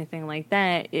or anything like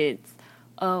that, it's,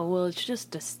 oh, well, it's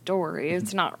just a story.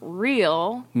 It's not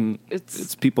real.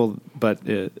 It's people, but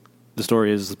the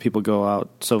story is people go out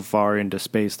so far into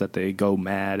space that they go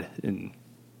mad.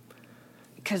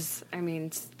 Because, I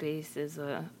mean, space is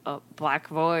a black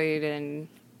void, and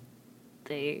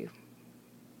they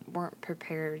weren't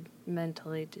prepared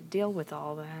mentally to deal with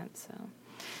all that, so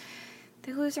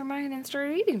they lose their mind and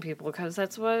start eating people, because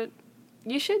that's what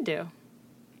you should do.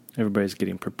 Everybody's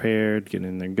getting prepared,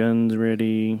 getting their guns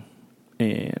ready,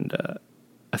 and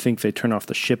I think they turn off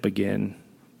the ship again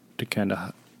to kind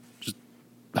of just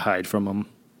hide from them,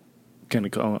 kind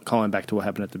of calling back to what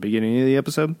happened at the beginning of the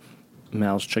episode.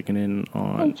 Mal's checking in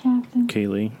on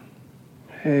Kaylee.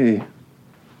 Hey.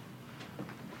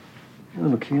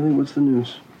 Hello, Kaylee, what's the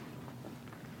news?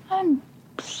 I'm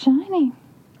shiny,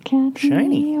 Captain.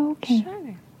 Shiny? Okay.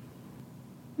 Shiny.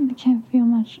 I can't feel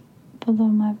much below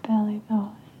my belly,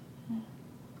 though.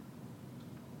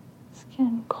 It's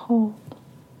getting cold.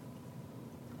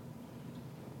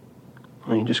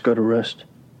 Well, you just gotta rest.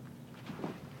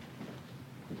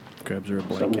 Grabs her a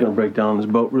blanket. Something's gonna break down on this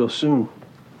boat real soon.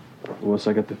 Once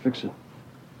I get to fix it.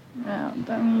 Well,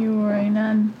 don't you worry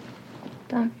none.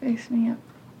 Doc fixed me up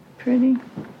pretty.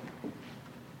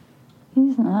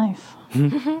 He's nice.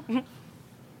 Don't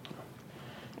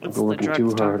go working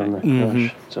too hard on that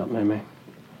crush. What's up, Mamie?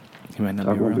 He might not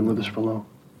Doc be won't be around. with us for long.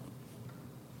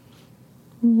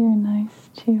 You're nice,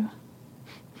 too.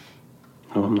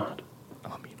 No, I'm not.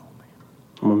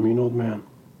 I'm a mean old man.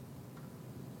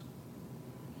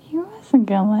 He wasn't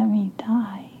gonna let me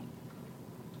die.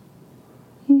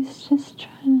 He's just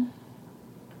trying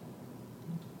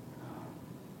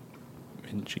to...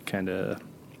 And she kind of...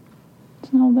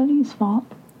 It's nobody's fault.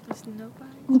 It's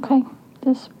nobody. Okay,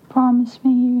 just promise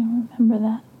me you can remember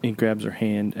that. He grabs her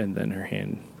hand, and then her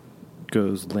hand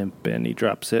goes limp, and he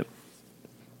drops it.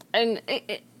 And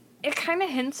it kind of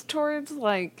hints towards,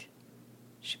 like,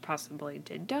 she possibly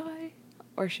did die,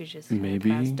 or she just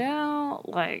Maybe passed out.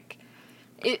 Like,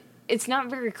 it's not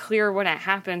very clear when it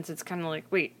happens. It's kind of like,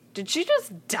 wait, did she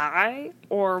just die,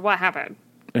 or what happened?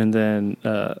 And then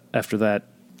after that,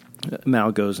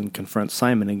 Mal goes and confronts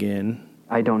Simon again.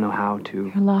 I don't know how to.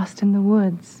 You're lost in the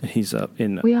woods. He's up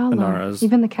in We all Anara's are,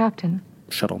 even the captain.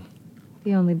 shuttle.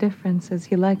 The only difference is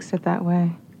he likes it that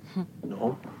way.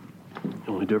 No.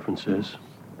 The only difference is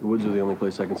the woods are the only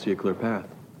place I can see a clear path.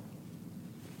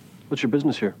 What's your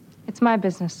business here? It's my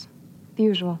business. The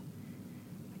usual.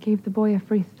 I gave the boy a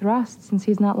free thrust since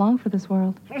he's not long for this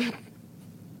world.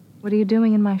 What are you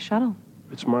doing in my shuttle?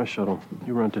 It's my shuttle.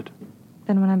 You rent it.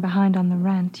 Then when I'm behind on the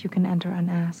rent, you can enter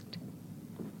unasked.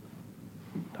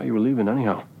 Thought you were leaving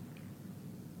anyhow.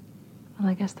 Well,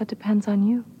 I guess that depends on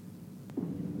you.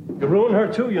 You ruined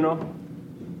her too, you know.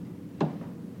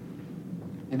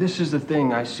 And this is the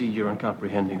thing I see you're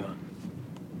uncomprehending on.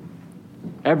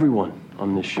 Everyone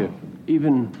on this ship,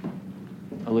 even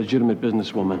a legitimate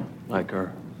businesswoman like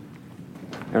her,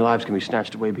 Their lives can be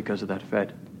snatched away because of that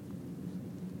Fed.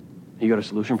 You got a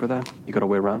solution for that? You got a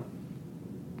way around?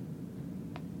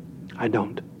 I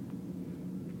don't.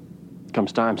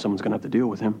 Comes time, someone's gonna have to deal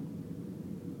with him.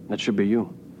 That should be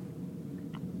you.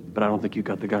 But I don't think you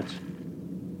got the guts.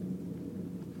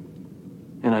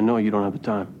 And I know you don't have the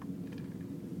time.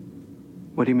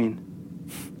 What do you mean?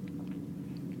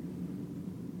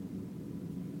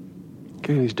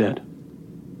 Kaylee's dead.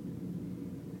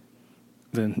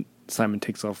 Then Simon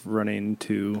takes off running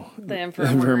to The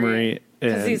infirmary.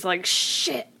 Because and he's like,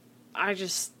 shit, I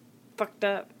just fucked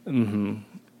up.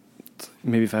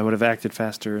 maybe if I would have acted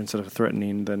faster instead of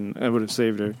threatening, then I would have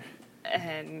saved her.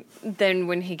 And then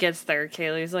when he gets there,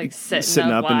 Kaylee's like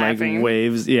Sitting up laughing. and like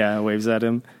waves at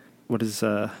him. What is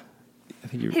I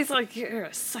think He's like, you're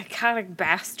a psychotic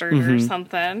bastard or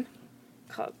something.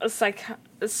 Called a psychotic.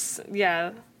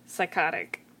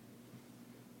 Psychotic.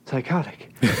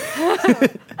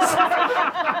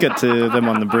 Get to them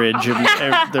on the bridge and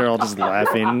they're all just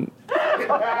laughing.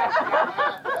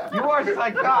 You are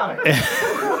psychotic.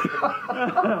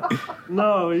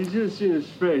 No, he's just seen his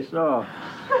face. Oh,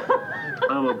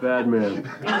 I'm a bad man.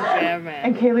 Bad man.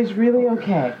 And Kaylee's really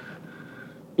okay.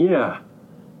 Yeah.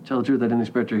 Tell the truth, I didn't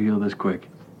expect her to heal this quick.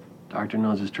 Doctor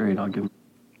knows his trade. I'll give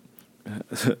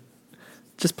him.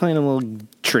 Just playing a little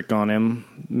trick on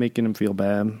him, making him feel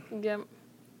bad. Yep.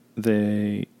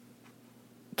 They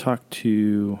talk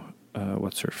to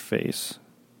what's her face?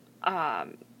 I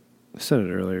said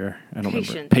it earlier. I don't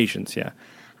remember. Patience, yeah.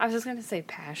 I was just gonna say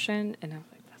Passion, and I was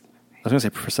like, that's not right. I was gonna say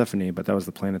Persephone, but that was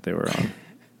the planet they were on.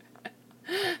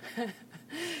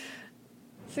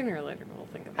 Sooner or later we'll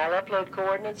think of it. I'll upload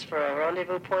coordinates for a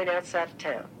rendezvous point outside of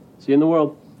town. See you in the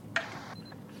world. I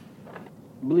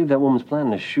believe that woman's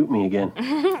planning to shoot me again.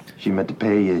 She meant to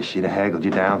pay you. She'd have haggled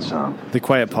you down some. The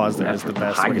quiet pause there is the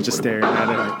best. Like it's just staring at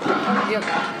it. Like, Yep.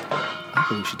 I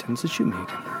believe she tends to shoot me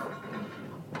again.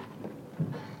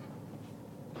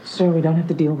 Sir, we don't have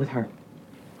to deal with her.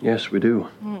 Yes, we do.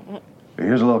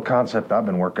 Here's a little concept I've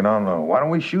been working on. Why don't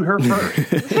we shoot her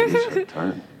first?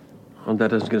 Well,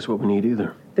 that doesn't get us what we need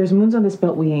either. There's moons on this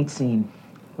belt we ain't seen.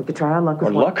 We could try our luck with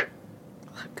Our one. luck?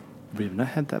 We have not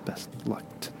had that best luck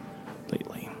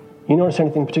lately. You notice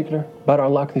anything in particular about our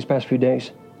luck these past few days?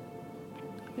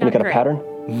 Any kind of pattern?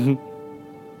 Mm-hmm.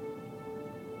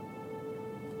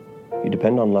 You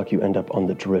depend on luck, you end up on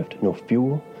the drift. No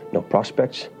fuel, no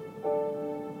prospects.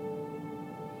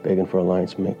 Begging for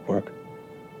alliance to make work.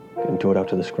 Getting towed out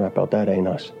to the scrap out, that ain't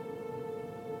us.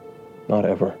 Not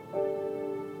ever.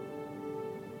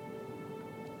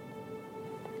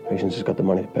 Patience has got the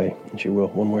money to pay, and she will,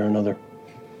 one way or another.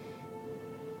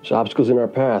 There's obstacles in our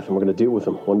path, and we're going to deal with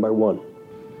them one by one.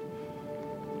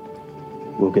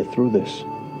 We'll get through this.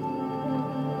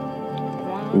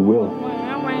 We will.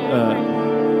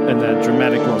 And that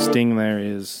dramatic little sting there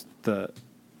is the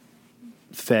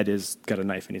Fed has got a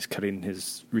knife and he's cutting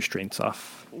his restraints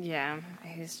off. Yeah,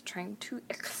 he's trying to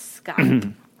escape.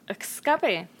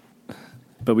 Escape.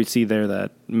 But we see there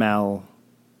that Mal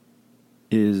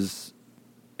is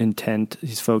intent,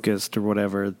 he's focused or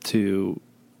whatever to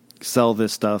sell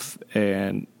this stuff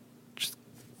and just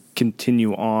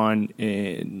continue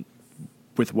on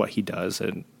with what he does.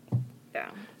 And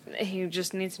yeah, he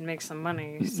just needs to make some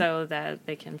money so that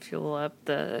they can fuel up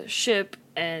the ship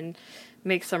and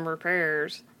make some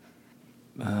repairs.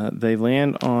 They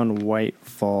land on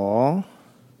Whitefall.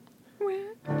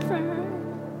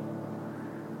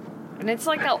 And it's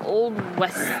like an old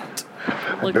west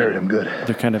looking. Buried him good.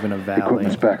 They're kind of in a valley.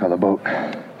 Equipment's back on the boat.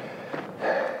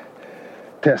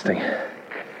 Testing,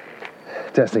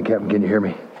 Captain. Can you hear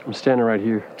me? I'm standing right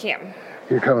here. Cam.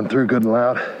 You're coming through good and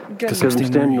loud? Because I'm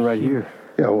standing right here.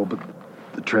 Yeah, well, but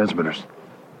the transmitters.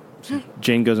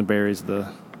 Jane goes and buries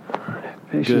the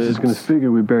Patience is going to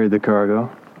figure we buried the cargo,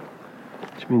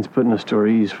 which means putting us to our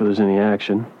ease if there's any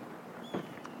action.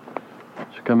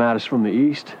 She'll come at us from the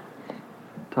east,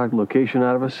 talk the location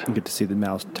out of us. You get to see the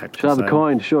mouse tactical She'll have side. the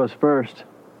coin to show us first.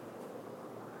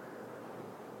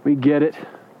 We get it,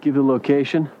 give the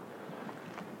location.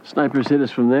 Snipers hit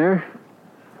us from there.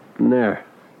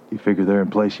 You figure they're in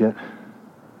place yet?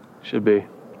 Should be.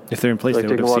 If they're in place, Like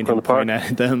they would taking have a seen walk around him the park? point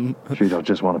at them. Sure you don't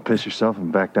just want to piss yourself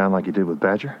and back down like you did with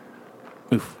Badger?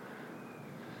 Oof.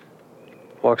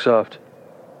 Walk soft.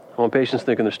 I want Patience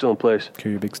thinking they're still in place.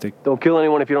 Carry your big stick. Don't kill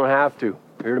anyone if you don't have to.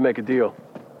 We're here to make a deal.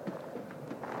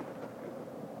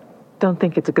 Don't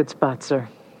think it's a good spot, sir.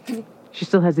 She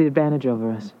still has the advantage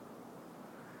over us.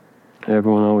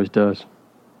 Everyone always does.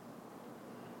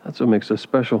 That's what makes us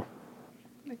special.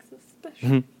 Makes us special.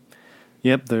 Mm-hmm.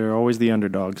 Yep, they're always the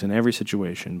underdogs in every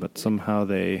situation, but somehow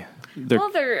they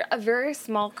They're a very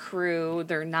small crew.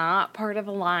 They're not part of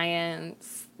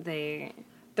Alliance. They're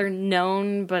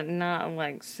known, but not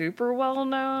like super well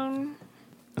known.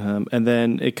 And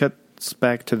then it cuts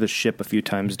back to the ship a few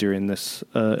times during this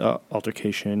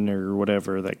altercation or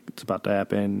whatever that's about to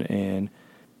happen, and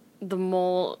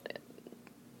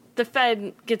the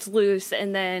Fed gets loose,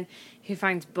 and then he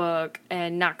finds Book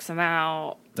and knocks him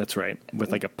out. That's right,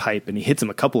 with like a pipe, and he hits him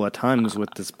a couple of times with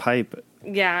this pipe.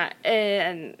 Yeah,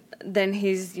 and then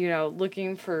he's,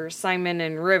 looking for Simon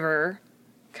and River,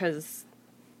 because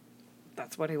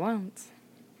that's what he wants.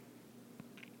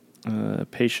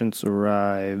 Patience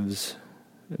arrives.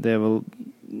 They have a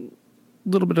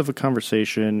little bit of a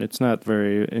conversation. It's not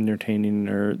very entertaining,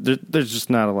 or there's just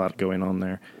not a lot going on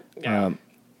there. Yeah.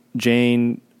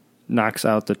 Jane knocks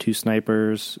out the two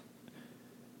snipers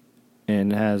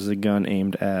and has a gun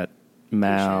aimed at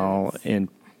Mal, and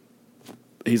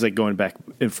he's like going back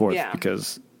and forth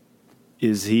because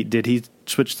did he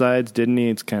switch sides? Didn't he?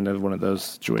 It's kind of one of those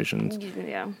situations.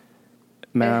 Yeah.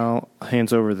 Mal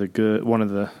hands over one of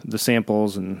the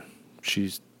samples, and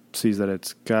she sees that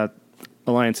it's got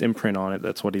Alliance imprint on it.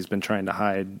 That's what he's been trying to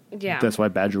hide. Yeah. That's why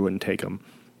Badger wouldn't take him.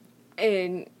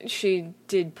 And she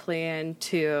did plan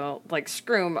to,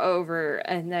 screw him over,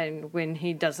 and then when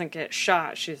he doesn't get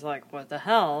shot, she's like, what the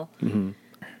hell? Mm-hmm.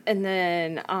 And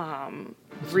then, Look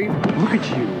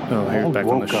at you. Oh, here, back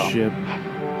on the ship.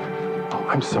 Oh,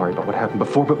 I'm sorry about what happened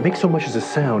before, but make so much as a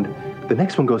sound, the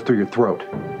next one goes through your throat.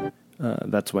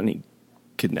 That's when he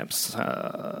kidnaps,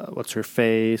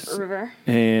 what's-her-face? River.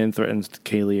 And threatens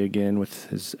Kaylee again with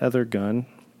his other gun.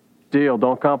 Deal,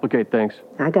 don't complicate things.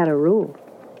 I got a rule.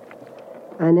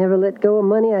 I never let go of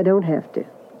money I don't have to.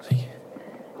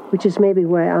 Which is maybe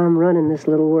why I'm running this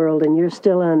little world and you're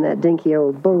still on that dinky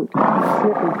old boat,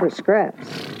 sniffing for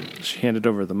scraps. She handed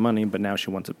over the money, but now she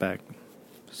wants it back.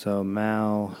 So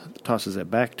Mal tosses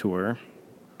it back to her.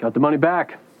 Got the money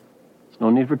back. There's no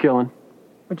need for killing.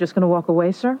 We're just going to walk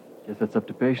away, sir? Guess that's up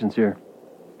to Patience here.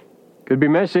 Could be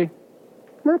messy.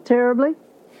 Not terribly.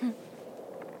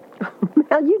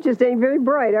 Mal, you just ain't very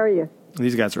bright, are you?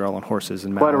 These guys are all on horses,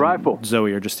 and Mal Quite a rifle. and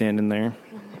Zoe are just standing there.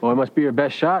 Boy, must be your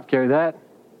best shot. Carry that.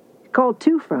 It's called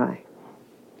two-fry.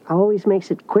 Always makes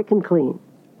it quick and clean.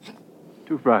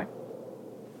 Two-fry.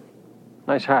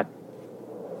 Nice hat.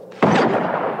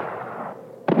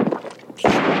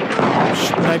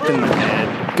 Sniped in the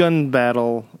head. Gun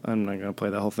battle. I'm not going to play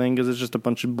the whole thing because it's just a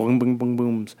bunch of boom, boom, boom,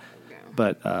 booms.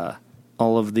 But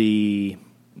all of the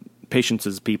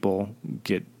Patience's people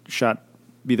get shot,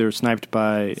 either sniped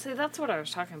by... See, that's what I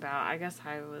was talking about. I guess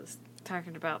I was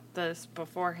talking about this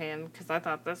beforehand because I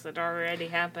thought this had already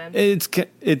happened.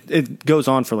 It goes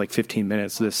on for like 15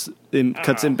 minutes. It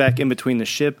cuts in back in between the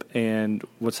ship and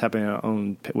what's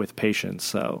happening with Patience.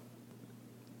 So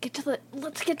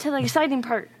Let's get to the exciting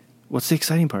part. What's the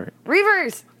exciting part?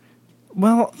 Reavers!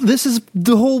 Well, this is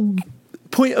the whole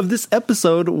point of this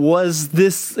episode was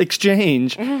this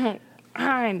exchange.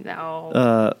 I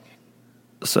know.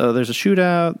 So there's a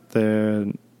shootout.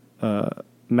 Then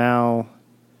Mal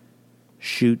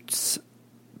shoots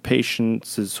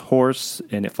Patience's horse,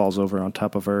 and it falls over on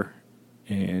top of her,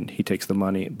 and he takes the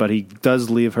money. But he does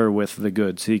leave her with the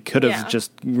goods. He could have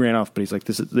just ran off, but he's like,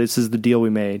 "This is the deal we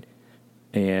made,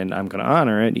 and I'm going to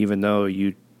honor it, even though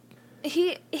you."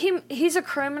 He's a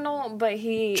criminal, but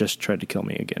he just tried to kill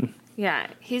me again. Yeah,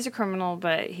 he's a criminal,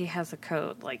 but he has a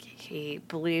code. Like, he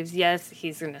believes, yes,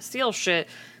 he's going to steal shit,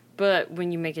 but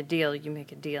when you make a deal, and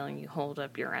you hold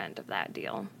up your end of that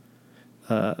deal.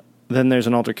 Then there's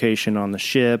an altercation on the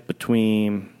ship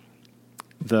between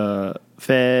the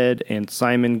Fed and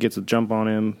Simon gets a jump on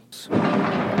him.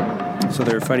 So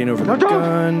they're fighting over the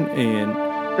gun, and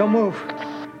don't move.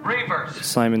 Reavers.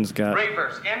 Simon's got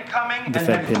Reavers incoming the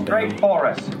Fed pinned down. for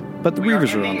us. But the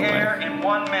Reavers are on the air way. in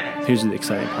 1 minute. Here's the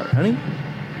exciting part, honey.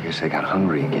 I guess I got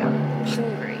hungry again.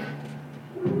 Hungry.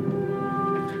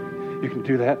 You can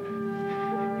do that?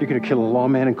 You're going to kill a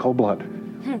lawman in cold blood.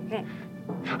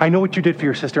 I know what you did for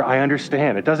your sister. I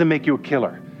understand. It doesn't make you a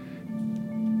killer.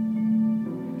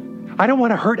 I don't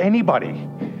want to hurt anybody.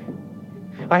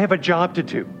 I have a job to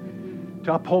do.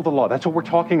 To uphold the law. That's what we're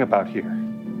talking about here.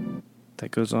 That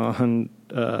goes on.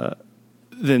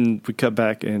 Then we cut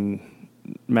back, and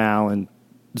Mal and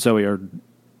Zoe are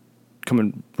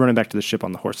running back to the ship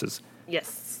on the horses.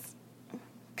 Yes.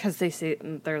 Because they see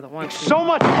they're the ones. So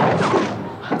much!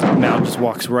 Mal just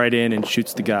walks right in and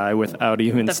shoots the guy without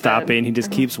even stopping. He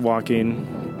just keeps walking.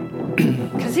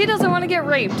 Because he doesn't want to get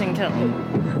raped and killed.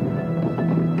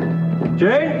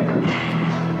 Jay?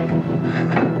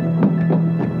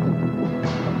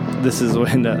 This is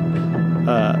when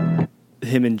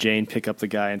him and Jane pick up the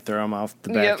guy and throw him off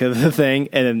the back of the thing,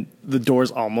 and then the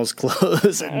doors almost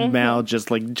close, and Mal just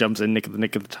like jumps in nick of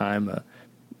the time. It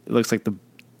looks like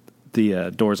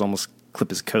the doors almost clip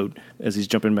his coat as he's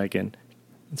jumping back in.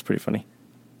 It's pretty funny.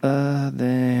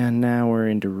 Then now we're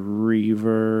into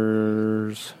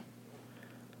Reavers.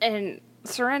 And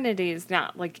Serenity is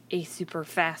not like a super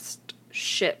fast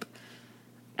ship,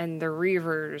 and the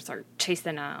Reavers are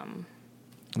chasing them.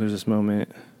 There's this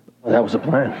moment. Well, that was the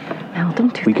plan. Mal,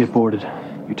 don't do We get boarded.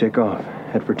 You take off.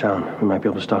 Head for town. We might be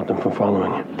able to stop them from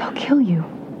following you. They'll kill you.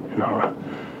 Nora.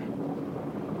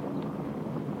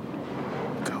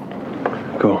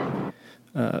 Go.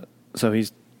 So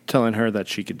he's telling her that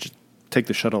she could just take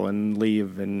the shuttle and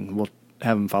leave, and we'll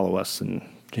have him follow us. And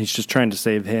he's just trying to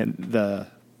save the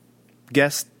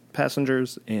guest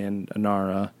passengers and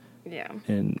Anara. Yeah.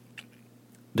 And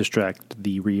distract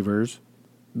the Reavers.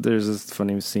 There's this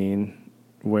funny scene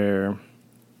where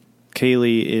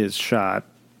Kaylee is shot,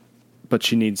 but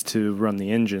she needs to run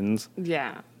the engines.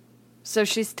 Yeah. So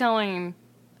she's telling...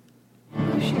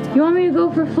 You want me to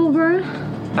go for full burn?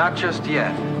 Not just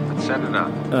yet, but set it up.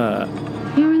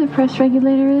 You know where the press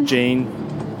regulator is? Jane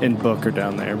and Book are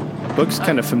down there. Book's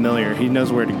kind of familiar. He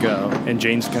knows where to go. And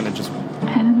Jane's kind of just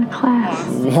Head of the class.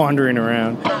 wandering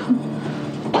around.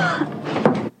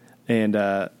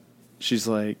 And she's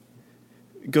like,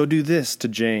 go do this to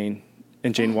Jane.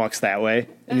 And Jane walks that way.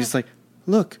 And he's like,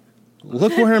 look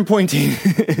where I'm pointing.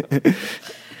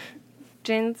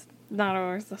 Jane's not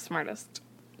always the smartest.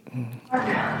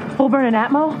 Full burn and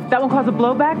Atmo? That won't cause a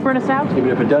blowback? Burn us out? Even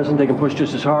if it doesn't, they can push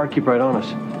just as hard. Keep right on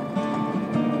us.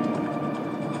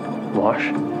 Wash.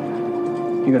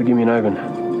 You gotta give me an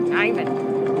Ivan.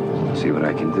 Ivan. See what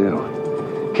I can do.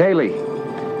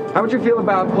 Kaylee, how would you feel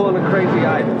about pulling a crazy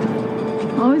Ivan?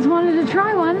 Always wanted to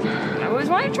try one. I always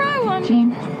want to try one.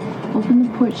 Jane, open the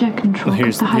port jet control.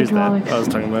 Here's the that hydraulics. I was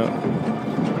talking about.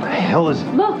 What the hell is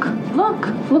it? Look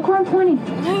where I'm pointing.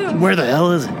 Where the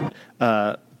hell is it?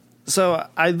 So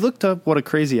I looked up what a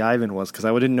crazy Ivan was because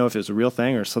I didn't know if it was a real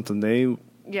thing or something they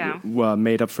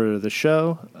made up for the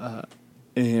show.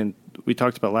 And we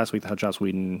talked about last week how Joss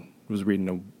Whedon was reading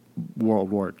a World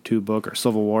War II book or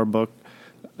Civil War book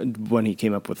when he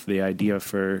came up with the idea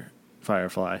for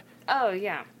Firefly. Oh,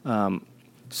 yeah.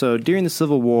 So during the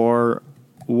Civil War,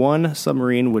 one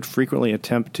submarine would frequently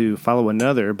attempt to follow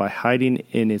another by hiding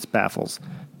in its baffles.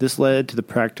 This led to the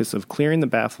practice of clearing the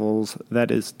baffles,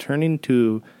 that is, turning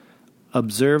to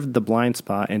observe the blind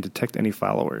spot and detect any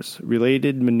followers.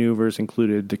 Related maneuvers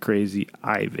included the Crazy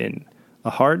Ivan, a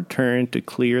hard turn to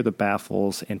clear the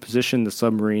baffles and position the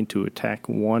submarine to attack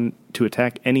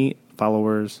any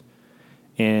followers,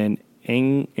 and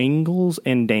angles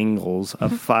and dangles, a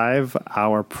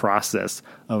 5-hour process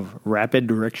of rapid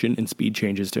direction and speed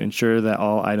changes to ensure that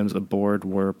all items aboard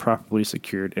were properly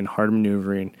secured in hard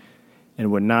maneuvering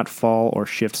and would not fall or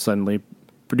shift suddenly,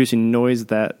 producing noise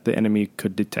that the enemy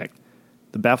could detect.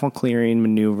 The baffle clearing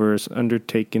maneuvers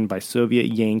undertaken by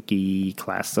Soviet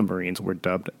Yankee-class submarines were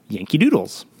dubbed Yankee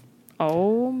Doodles.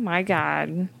 Oh my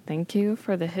God. Thank you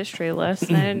for the history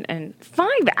lesson. And 5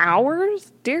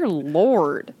 hours? Dear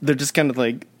Lord. They're just kind of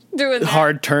like doing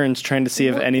hard turns, trying to see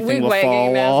if anything will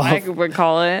Wig-wagging, fall off. as I would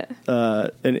call it.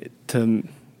 To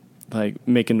like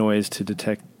make a noise to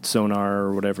detect sonar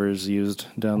or whatever is used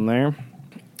down there.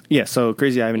 Yeah, so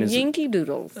Crazy Ivan is Yankee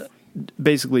Doodles.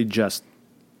 Basically just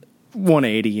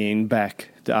 180ing back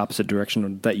the opposite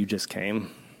direction that you just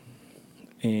came.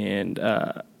 And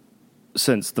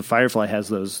since the Firefly has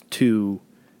those two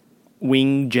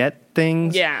wing jet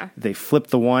things, they flip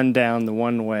the one down the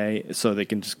one way so they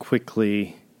can just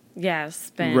quickly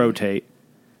spin. Rotate.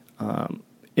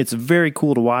 It's very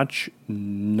cool to watch,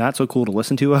 not so cool to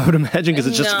listen to, I would imagine, because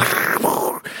it's just...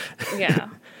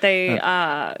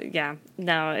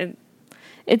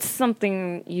 It's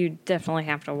something you definitely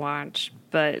have to watch,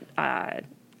 but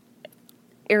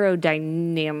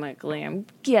aerodynamically, I'm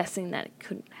guessing that it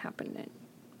couldn't happen in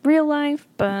real life,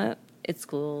 but it's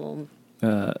cool.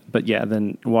 But yeah,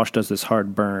 then Wash does this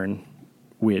hard burn,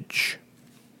 which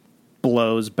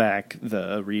blows back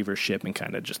the Reaver ship and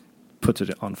kind of just puts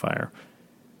it on fire.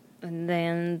 And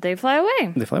then they fly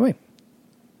away.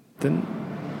 Then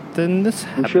this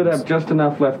happens. We should have just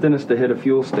enough left in us to hit a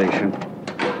fuel station.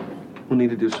 We'll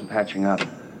need to do some patching up.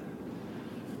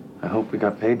 I hope we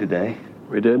got paid today.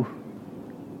 We did.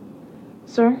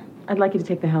 Sir, I'd like you to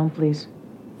take the helm, please.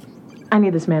 I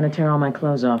need this man to tear all my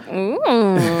clothes off. Ooh.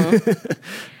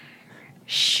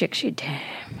 Shikshi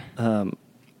damn.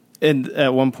 And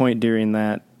at one point during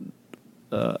that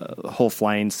whole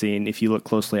flying scene, if you look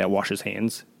closely at Wash's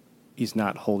hands, he's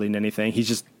not holding anything. He's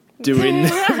just doing...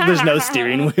 There's no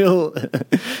steering wheel.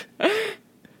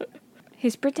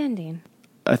 He's pretending.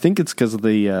 I think it's because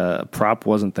the prop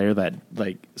wasn't there that,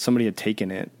 like, somebody had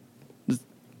taken it.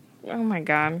 Oh, my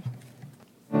God.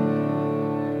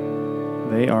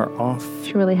 They are off.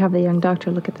 Should really have the young doctor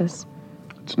look at this.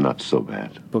 It's not so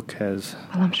bad. Book has...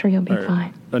 Well, I'm sure you'll be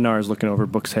fine. Anara's looking over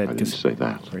Book's head. I didn't say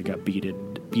that. Where he got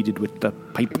beaded with the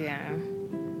pipe. Yeah.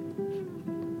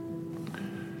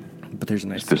 But there's a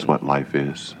nice... Is this what life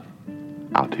is?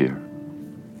 Out here?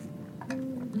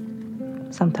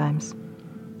 Sometimes.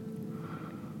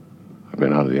 I've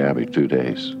been out of the Abbey 2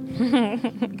 days.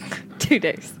 2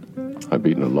 days. I've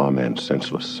beaten a lawman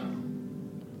senseless.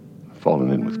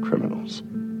 Fallen in with criminals.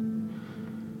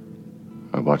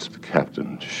 I watched the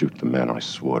captain shoot the man I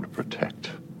swore to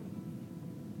protect.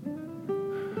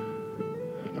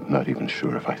 I'm not even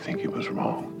sure if I think he was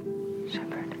wrong.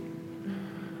 Shepard.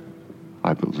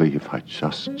 I believe I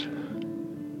just...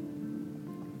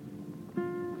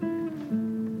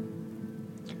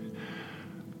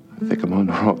 I think I'm on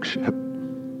the wrong ship.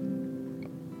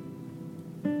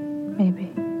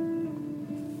 Maybe.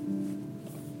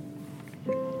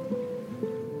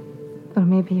 Or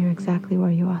maybe you're exactly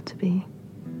where you ought to be.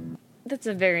 That's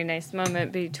a very nice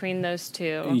moment between those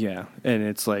two. Yeah, and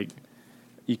it's like,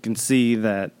 you can see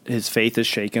that his faith is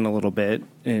shaken a little bit,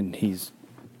 and he's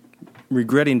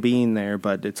regretting being there,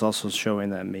 but it's also showing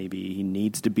that maybe he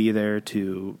needs to be there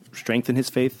to strengthen his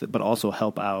faith, but also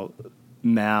help out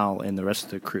Mal and the rest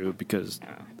of the crew, because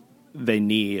they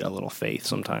need a little faith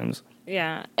sometimes.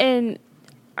 Yeah, and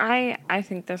I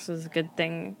think this was a good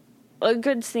thing, a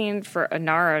good scene for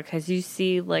Anara, because you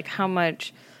see like how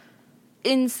much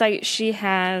insight she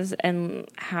has and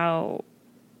how,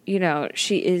 you know,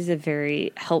 she is a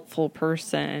very helpful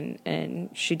person and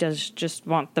she does just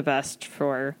want the best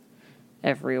for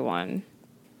everyone.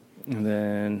 And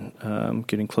then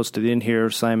getting close to the end here,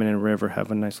 Simon and River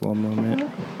have a nice little moment.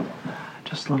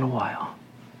 Just a little while.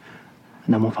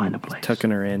 And then we'll find a place. Tucking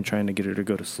her in, trying to get her to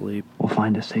go to sleep. We'll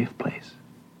find a safe place.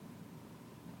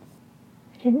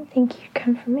 I didn't think you'd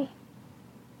come for me.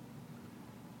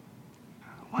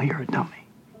 Well, you're a dummy.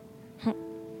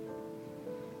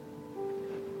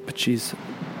 But she's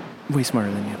way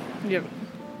smarter than you. Yep.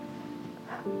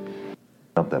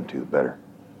 Help them two better.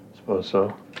 Suppose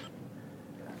so.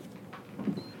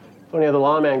 Funny how the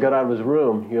lawman got out of his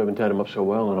room. You haven't tied him up so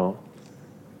well at all.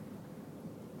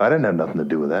 I didn't have nothing to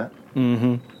do with that.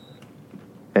 Mm-hmm.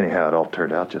 Anyhow, it all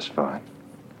turned out just fine.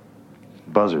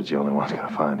 Buzzard's the only one's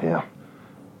gonna find him.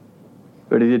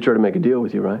 But he did try to make a deal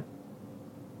with you, right?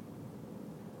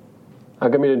 How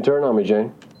come you didn't turn on me,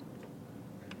 Jane?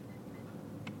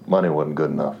 Money wasn't good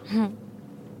enough.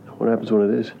 What happens when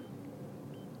it is?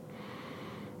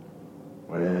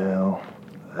 Well,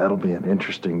 that'll be an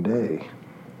interesting day.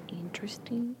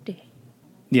 Interesting day.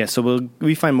 Yeah, so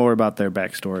we find more about their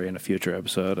backstory in a future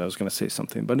episode. I was going to say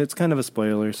something, but it's kind of a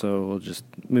spoiler, so we'll just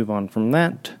move on from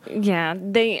that. Yeah,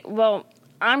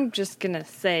 I'm just going to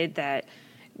say that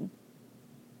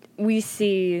we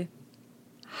see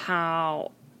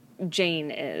how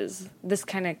Jane is. This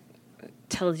kind of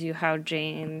tells you how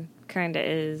Jane kind of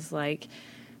is, like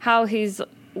how he's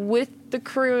with the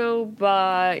crew,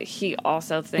 but he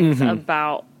also thinks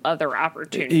about other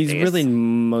opportunities. He's really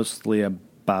mostly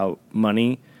about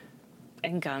money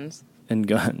and guns.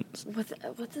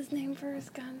 What's his name for his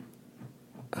gun?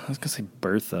 I was gonna say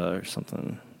Bertha or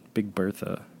something. Big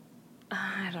Bertha.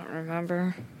 I don't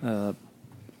remember.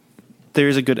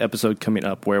 There's a good episode coming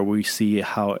up where we see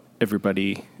how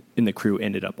everybody in the crew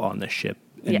ended up on the ship.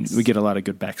 And yes. We get a lot of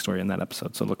good backstory in that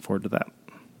episode, so look forward to that.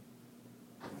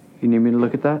 You need me to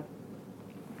look at that?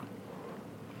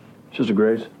 Just a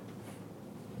grace.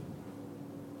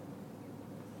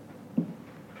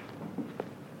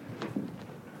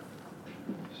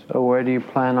 So where do you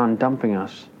plan on dumping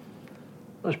us?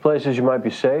 There's places you might be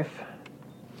safe.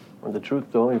 Or the truth,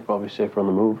 though, you're probably safer on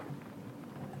the move.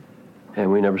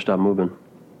 And we never stop moving.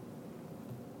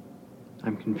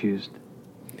 I'm confused.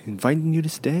 Inviting you to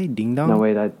stay, ding dong. No,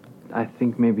 wait, I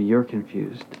think maybe you're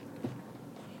confused.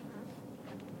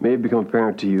 May it become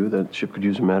apparent to you that the ship could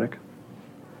use a medic.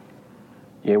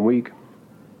 You ain't weak.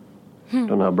 Don't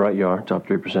know how bright you are, top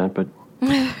 3%, but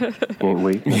you ain't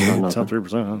weak. Top 3%, I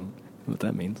don't know what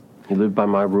that means. You live by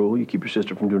my rule. You keep your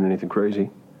sister from doing anything crazy.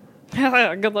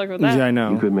 Good luck with that. Yeah, I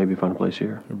know. You could maybe find a place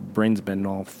here. Her brain's been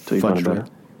all Till you find fudged it better. up.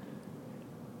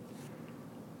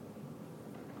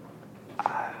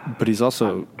 But he's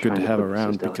also good to have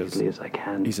around because as I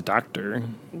can. he's a doctor.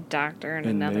 Doctor and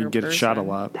And another they get person. shot a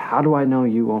lot. How do I know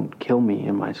you won't kill me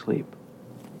in my sleep?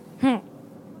 You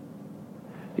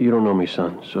don't know me,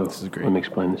 son, so let me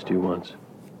explain this to you once.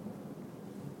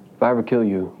 If I ever kill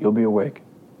you, you'll be awake.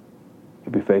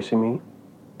 You'll be facing me,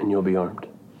 And you'll be armed.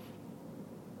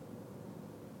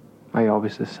 Are you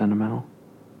always this sentimental?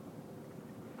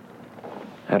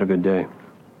 Had a good day.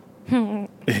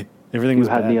 Everything was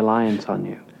You had bad. the Alliance on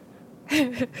you.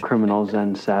 Criminals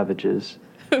and savages.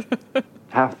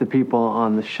 Half the people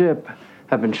on the ship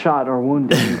have been shot or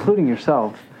wounded, including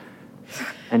yourself,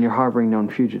 and you're harboring known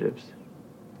fugitives.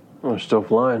 We're still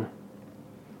flying.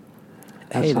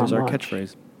 Hey, That's there's not our much.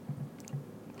 catchphrase.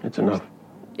 It's enough.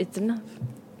 It's enough.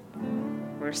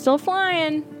 We're still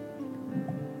flying.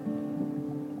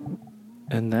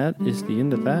 And that is the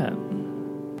end of that.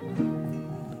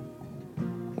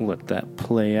 Let that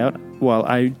play out while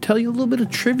I tell you a little bit of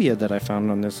trivia that I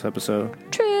found on this episode.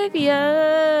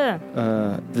 Trivia!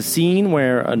 The scene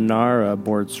where Anara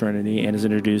boards Serenity and is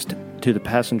introduced to the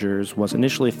passengers was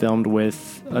initially filmed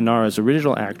with Anara's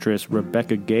original actress,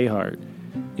 Rebecca Gayheart,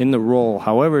 in the role.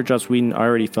 However, Joss Whedon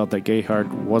already felt that Gayheart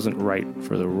wasn't right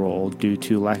for the role due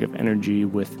to lack of energy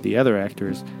with the other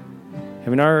actors.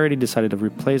 Having already decided to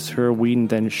replace her, Whedon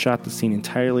then shot the scene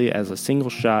entirely as a single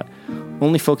shot,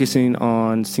 only focusing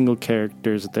on single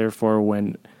characters. Therefore,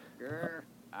 when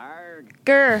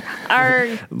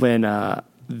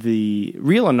the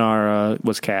real Anara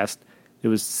was cast, it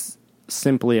was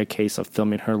simply a case of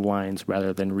filming her lines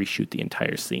rather than reshoot the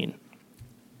entire scene.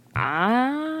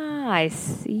 Ah, I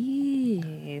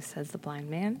see, says the blind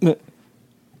man.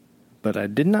 But I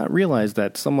did not realize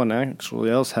that someone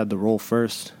actually else had the role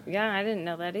first. Yeah, I didn't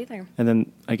know that either. And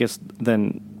then, I guess,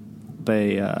 then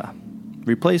they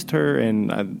replaced her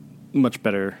and a much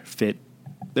better fit.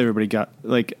 Everybody got,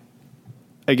 like,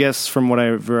 I guess from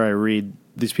whatever I read,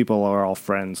 these people are all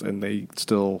friends and they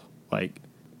still, like,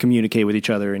 communicate with each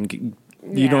other. And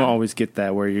you don't always get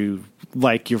that where you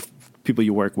like your people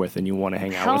you work with and you want to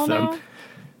hang out with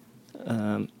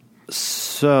them.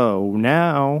 So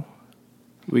now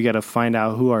we got to find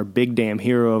out who our big damn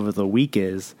hero of the week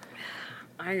is.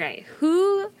 All right,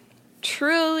 who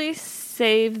truly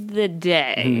saved the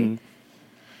day?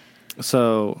 Mm-hmm.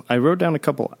 So I wrote down a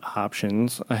couple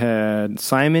options. I had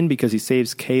Simon because he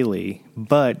saves Kaylee,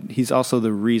 but he's also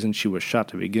the reason she was shot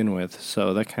to begin with,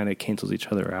 so that kind of cancels each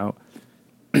other out.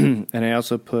 And I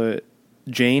also put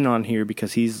Jane on here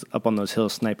because he's up on those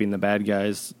hills sniping the bad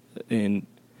guys, and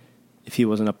if he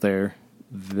wasn't up there,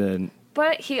 then...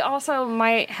 But he also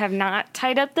might have not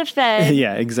tied up the Fed.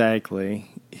 Yeah, exactly.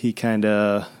 He kind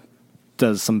of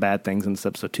does some bad things in this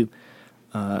episode, too.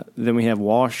 Then we have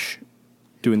Wash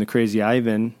doing the crazy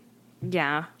Ivan.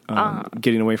 Yeah.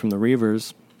 Getting away from the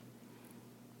Reavers.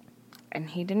 And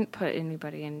he didn't put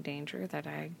anybody in danger that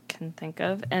I can think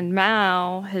of. And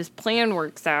Mal, his plan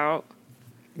works out.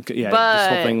 Yeah, but this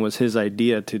whole thing was his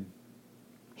idea to...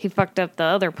 He fucked up the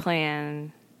other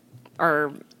plan.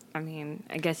 Or, I mean,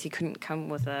 I guess he couldn't come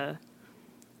with a...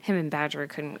 Him and Badger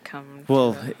couldn't come.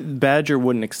 Well, Badger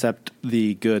wouldn't accept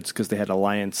the goods because they had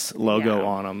Alliance logo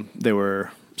on them. They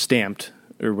were stamped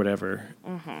or whatever.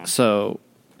 Mm-hmm. So...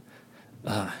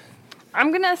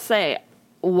 I'm going to say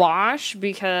Wash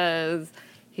because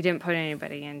he didn't put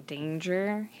anybody in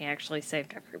danger. He actually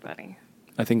saved everybody.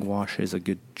 I think Wash is a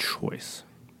good choice.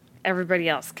 Everybody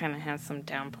else kind of has some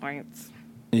down points.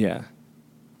 Yeah.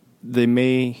 They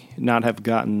may not have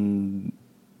gotten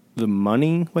the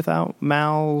money without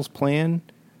Mal's plan,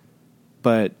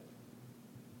 but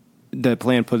the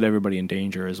plan put everybody in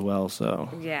danger as well, so...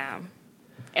 Yeah.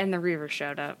 And the Reavers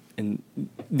showed up. And,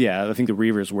 yeah, I think the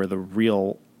Reavers were the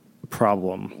real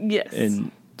problem. Yes.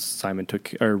 And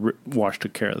Wash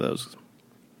took care of those.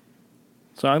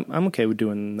 So I'm okay with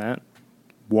doing that.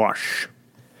 Wash.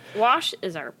 Wash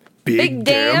is our big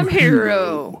damn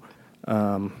hero.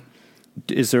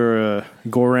 Is there a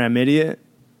Goram idiot?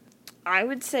 I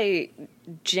would say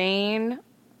Jane,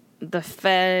 the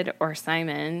Fed, or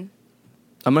Simon.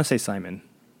 I'm going to say Simon.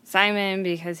 Simon,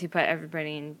 because he put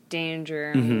everybody in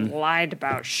danger and lied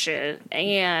about shit.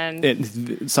 And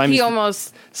he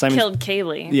almost killed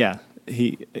Kaylee. Yeah.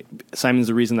 Simon's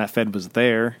the reason that Fed was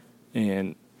there.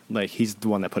 And, like, he's the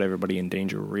one that put everybody in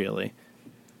danger, really.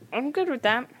 I'm good with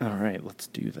that. All right, let's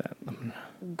do that.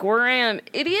 Goram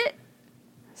idiot,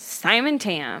 Simon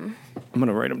Tam. I'm going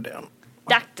to write them down.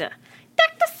 Dr.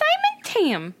 Simon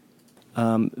Tam.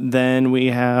 Then we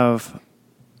have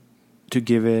to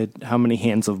give it how many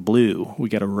hands of blue. We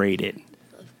got to rate it.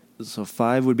 So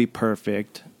 5 would be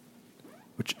perfect.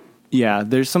 Which, yeah,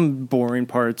 there's some boring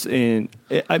parts in.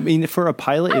 I mean, for a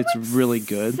pilot, it's really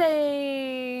good.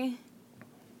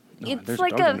 It's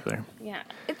like a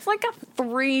it's like a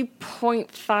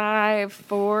 3.5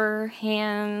 4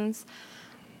 hands.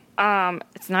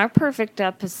 It's not a perfect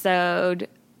episode.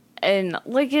 And,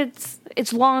 like,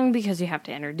 it's long because you have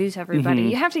to introduce everybody.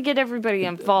 You have to get everybody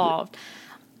involved.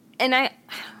 And I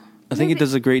think it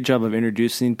does a great job of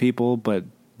introducing people, but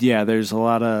yeah, there's a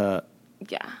lot of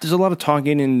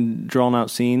talking and drawn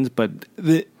out scenes, but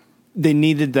they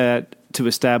needed that to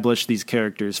establish these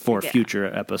characters for future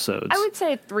episodes. I would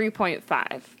say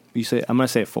 3.5. You say I'm going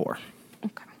to say a 4.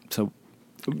 Okay. So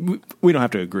we don't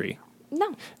have to agree.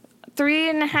 No.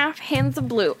 3.5 hands of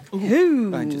blue.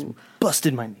 Ooh. I just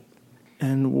busted my knee.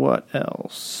 And what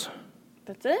else?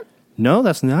 That's it? No,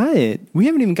 that's not it. We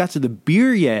haven't even got to the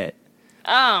beer yet.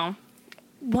 Oh.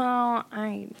 Well,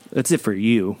 That's it for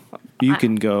you. You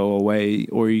can go away,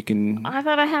 or you can... I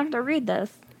thought I have to read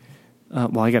this.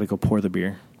 Well, I got to go pour the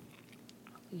beer.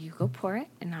 You go pour it,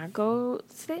 and I'll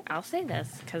say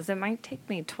this, because it might take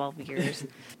me 12 years.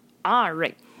 All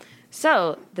right.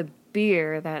 So, the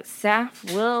beer that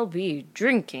Saf will be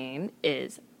drinking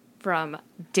is from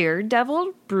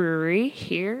Daredevil Brewery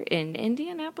here in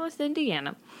Indianapolis,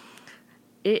 Indiana.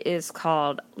 It is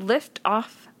called Lift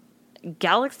Off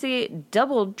Galaxy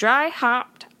Double Dry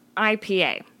Hopped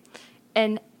IPA,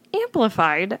 an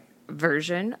amplified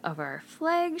version of our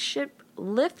flagship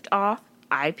Lift Off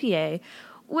IPA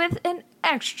with an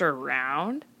extra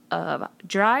round of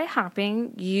dry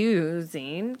hopping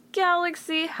using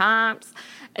Galaxy hops.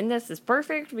 And this is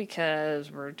perfect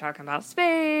because we're talking about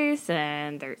space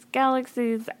and there's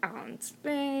galaxies out in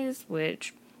space,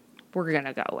 which we're going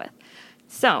to go with.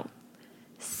 So,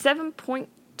 7.2%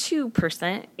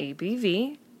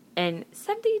 ABV and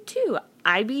 72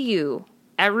 IBU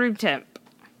at room temp.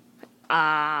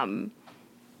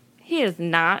 He is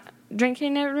not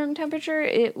drinking at room temperature.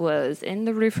 It was in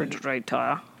the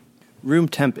refrigerator. Room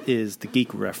temp is the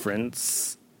geek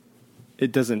reference.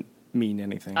 It doesn't mean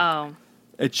anything. Oh.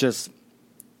 It's just,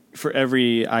 for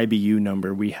every IBU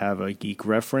number, we have a geek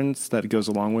reference that goes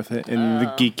along with it. And the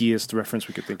geekiest reference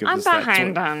we could think of I'm is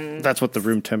behind on... That's what the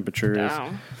room temperature is.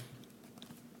 Oh.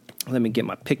 Let me get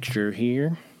my picture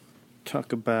here.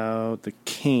 Talk about the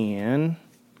can.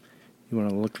 You want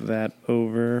to look that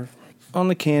over. On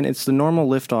the can, it's the normal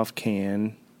lift-off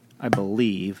can, I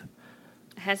believe.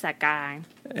 It has that guy.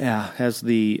 Yeah,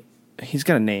 he's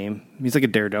got a name. He's like a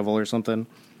daredevil or something.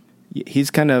 He's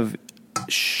kind of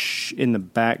in the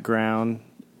background.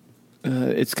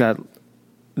 It's got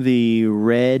the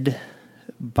red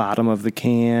bottom of the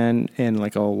can and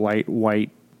like a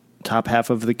white top half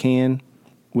of the can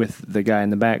with the guy in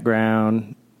the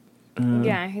background.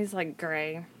 Yeah, he's like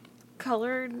gray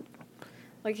colored.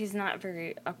 Like he's not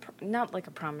like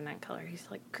a prominent color. He's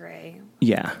like gray.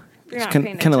 Yeah. It's kind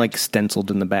of like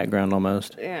stenciled in the background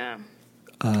almost. Yeah.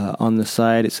 On the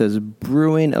side it says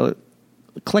brewing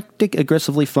eclectic,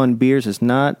 aggressively fun beers is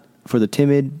not for the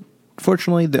timid.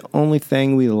 Fortunately, the only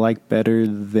thing we like better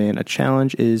than a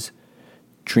challenge is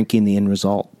drinking the end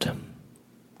result.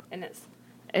 And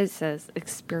it says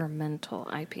experimental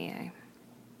IPA.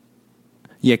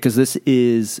 Yeah, because this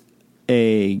is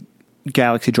a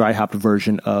Galaxy dry hop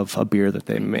version of a beer that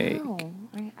they make.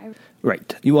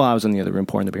 Right. Well, I was in the other room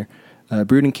pouring the beer.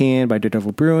 Brewed and canned by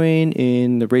Daredevil Brewing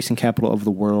in the racing capital of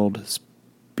the world,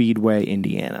 Speedway,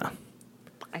 Indiana.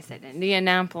 I said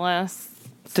Indianapolis.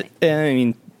 I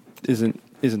mean,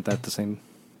 isn't that the same?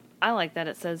 I like that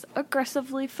it says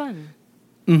aggressively fun.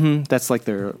 Mm-hmm. That's like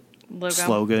their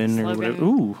slogan or whatever.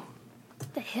 Ooh.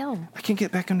 What the hell? I can't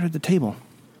get back under the table.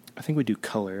 I think we do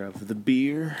color of the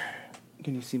beer.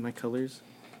 Can you see my colors?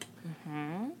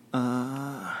 Mm-hmm.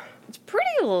 It's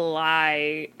pretty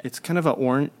light. It's kind of a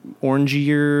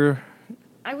orangier.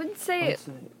 I would say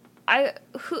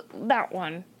that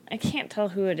one. I can't tell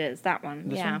who it is. That one.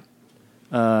 This yeah.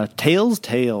 One?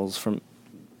 Tails from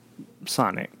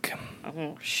Sonic.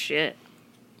 Oh shit.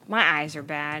 My eyes are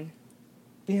bad.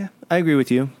 Yeah, I agree with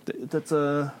you. That's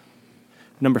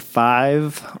number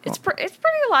 5. It's pretty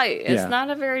light. It's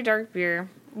not a very dark beer.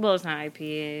 Well, it's not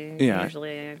IPA. Yeah, usually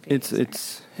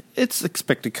IPA. It's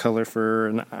expected color for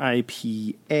an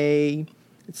IPA.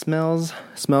 It smells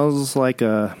like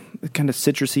a kind of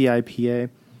citrusy IPA.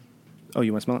 Oh,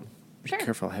 you want to smell it? Sure. Be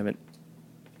careful,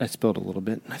 I spilled a little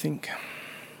bit, I think.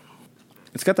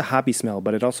 It's got the hoppy smell,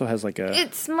 but it also has like a...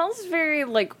 It smells very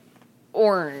very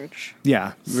orange.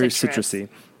 Yeah, very citrusy.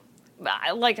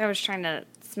 I was trying to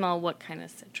smell what kind of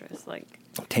citrus, like...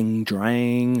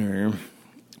 Tangerine or...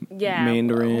 Yeah.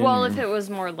 Mandarin. Well, if it was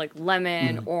more like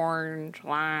lemon, orange,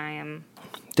 lime.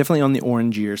 Definitely on the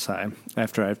orangier side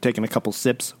after I've taken a couple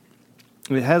sips.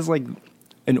 It has like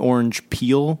an orange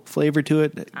peel flavor to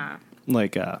it.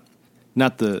 Like,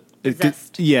 not the...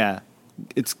 Zest. Yeah.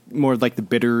 It's more like the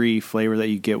bittery flavor that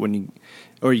you get when you...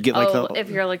 Or you get like if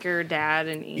you're like your dad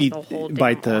and eat the whole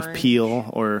bite the orange.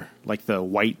 peel, or like the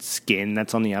white skin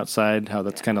that's on the outside, how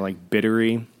that's kind of like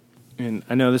bittery. And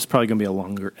I know this is probably going to be a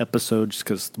longer episode just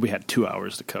because we had 2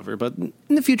 hours to cover, but in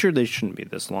the future they shouldn't be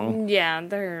this long. Yeah,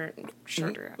 they're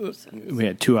shorter episodes. We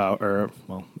had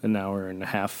an hour and a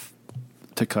half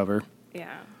to cover.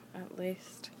 Yeah, at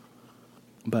least.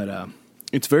 But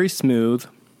it's very smooth,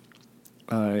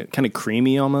 kind of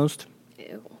creamy almost.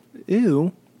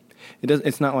 Ew.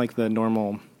 It's not like the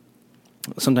normal.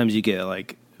 Sometimes you get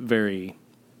like very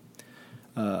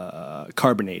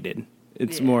carbonated.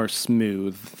 It's more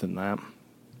smooth than that.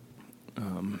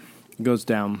 It goes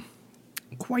down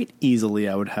quite easily,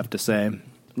 I would have to say.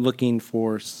 Looking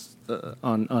for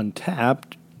on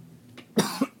Untapped.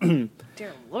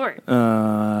 Dear Lord.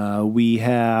 We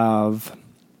have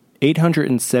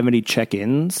 870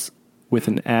 check-ins with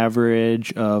an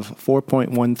average of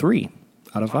 4.13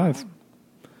 out of 5.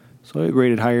 So it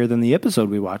rated higher than the episode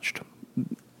we watched.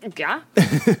 Yeah.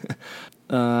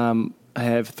 I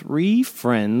have 3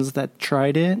 friends that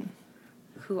tried it.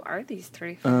 Who are these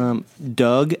 3 friends?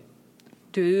 Doug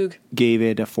Doug gave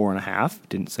it a 4.5.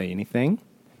 Didn't say anything.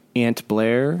 Aunt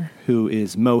Blair, who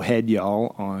is Mohead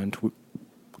Y'all on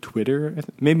Twitter. I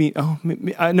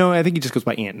think he just goes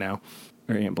by Aunt now.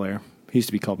 Or Aunt Blair. He used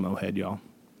to be called Mohead Y'all.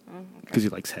 Because he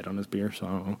likes head on his beer, so I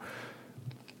don't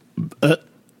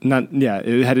know.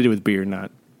 It had to do with beer,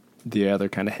 not the other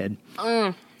kind of head.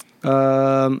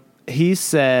 He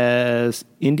says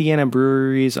Indiana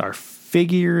breweries are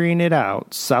figuring it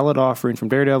out. Solid offering from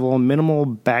Daredevil, minimal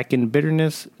back-end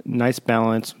bitterness, nice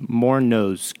balance, more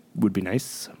nose would be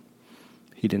nice.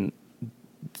 He didn't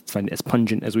find it as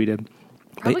pungent as we did.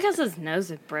 Probably because his nose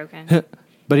is broken.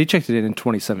 But he checked it in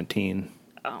 2017.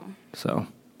 Oh. So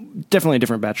definitely a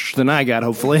different batch than I got,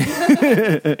 hopefully.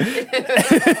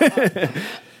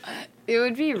 It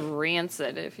would be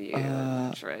rancid if you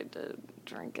tried to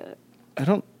drink it. I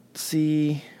don't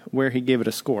see where he gave it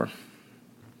a score.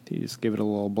 He just gave it a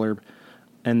little blurb.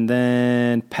 And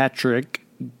then Patrick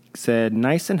said,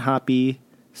 nice and hoppy,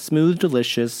 smooth,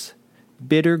 delicious,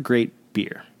 bitter, great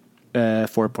beer.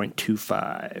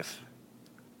 4.25.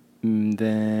 And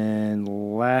then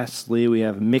lastly, we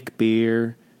have Mick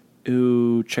Beer,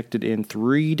 who checked it in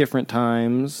 3 different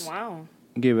times. Wow.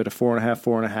 Gave it a 4.5,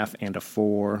 4.5, and a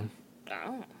 4.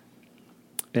 Oh.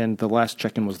 And the last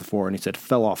check-in was the 4, and he said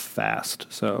fell off fast.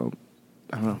 So,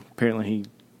 I don't know. Apparently he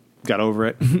got over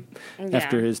it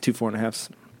after his 2 4.5s.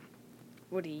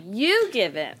 What do you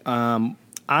give it? I'm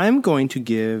going to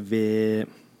give it...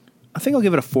 I think I'll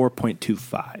give it a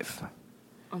 4.25.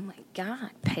 Oh my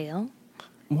God, Pale.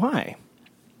 Why?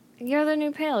 You're the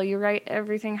new Pale. You write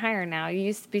everything higher now. You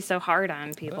used to be so hard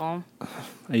on people.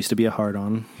 I used to be a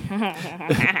hard-on.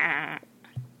 I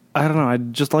don't know. I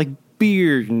just like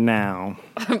beer now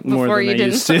more than I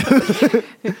used to.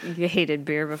 You hated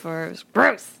beer before. It was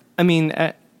gross. I mean,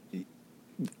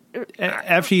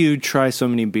 after you try so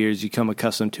many beers, you become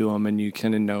accustomed to them, and you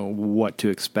kind of know what to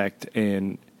expect,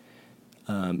 and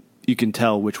you can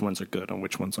tell which ones are good and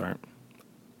which ones aren't.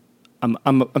 I'm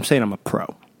saying I'm a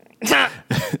pro.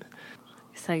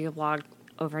 So you logged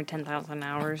over 10,000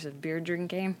 hours of beer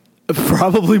drinking?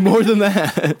 Probably more than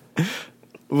that.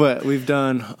 What, we've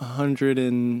done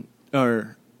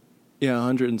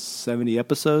 170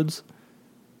 episodes,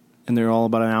 and they're all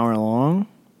about an hour long.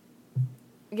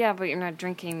 Yeah, but you're not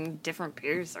drinking different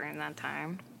beers during that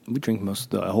time. We drink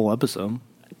most of the whole episode.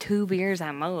 2 beers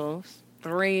at most.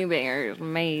 3 beers,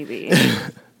 maybe.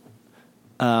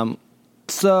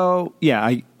 So, yeah,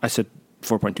 I said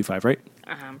 4.25, right?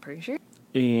 I'm pretty sure.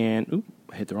 And,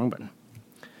 I hit the wrong button.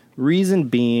 Reason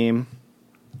being,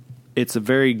 it's a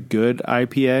very good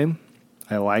IPA.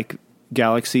 I like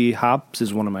Galaxy hops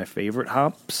is one of my favorite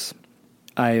hops.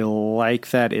 I like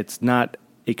that it's not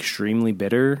extremely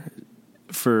bitter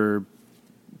for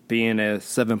being a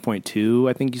 7.2,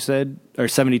 I think you said, or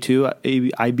 72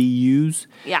 IBUs.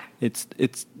 Yeah.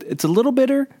 It's a little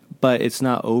bitter, but it's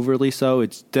not overly so.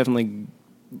 It's definitely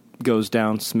goes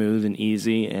down smooth and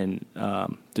easy, and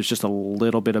there's just a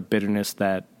little bit of bitterness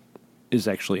that is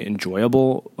actually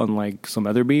enjoyable, unlike some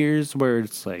other beers where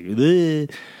it's like, you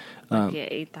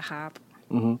ate the hop.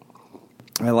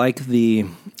 Mm-hmm. I like the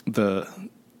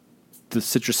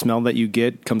citrus smell that you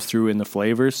get comes through in the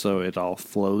flavor, so it all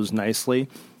flows nicely,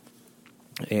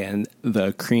 and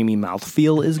the creamy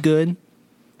mouthfeel is good.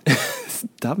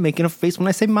 Stop making a face when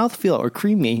I say mouthfeel or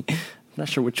creamy. I'm not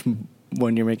sure which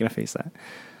one you're making a face at.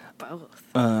 Both.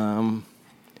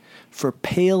 For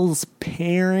Pale's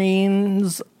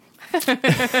pairings,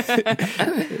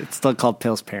 it's still called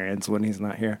Pale's pairings when he's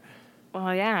not here.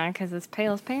 Well, yeah, because it's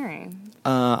Pale's pairing.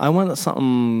 I want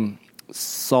something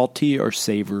salty or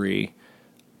savory.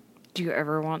 Do you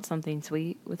ever want something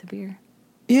sweet with a beer?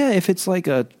 Yeah, if it's like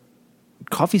a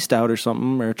coffee stout or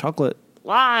something, or chocolate.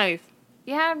 Live.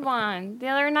 You had one the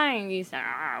other night. You said,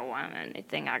 I don't want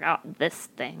anything. I got this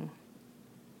thing.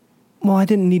 Well, I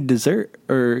didn't need dessert.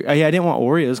 Or I didn't want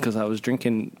Oreos because I was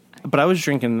drinking... But I was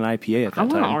drinking an IPA at that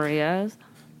time. I want Oreos.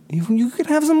 You could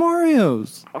have some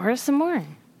Oreos. Or some more.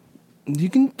 You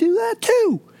can do that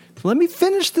too. Let me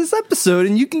finish this episode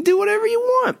and you can do whatever you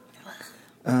want.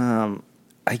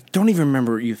 I don't even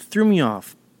remember. You threw me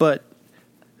off. But...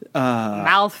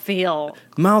 Mouthfeel.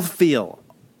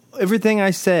 Everything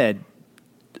I said,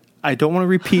 I don't want to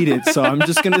repeat it, so I'm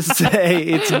just going to say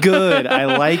it's good.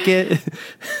 I like it.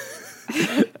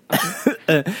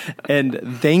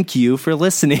 And thank you for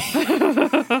listening.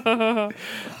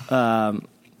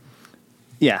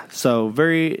 Yeah, so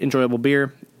very enjoyable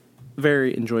beer.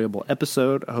 Very enjoyable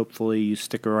episode. Hopefully you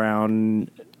stick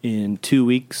around in 2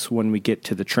 weeks when we get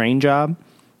to the train job,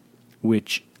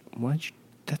 which...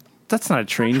 That's not a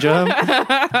train job.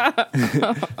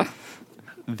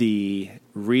 The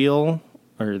real,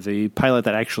 or the pilot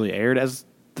that actually aired as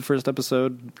the first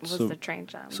episode. Was the train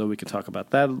job. So we can talk about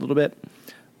that a little bit.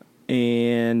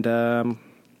 And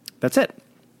that's it.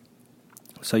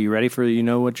 So you ready for You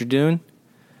Know What You're Doing?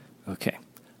 Okay.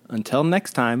 Until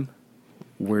next time,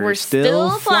 we're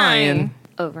still flying.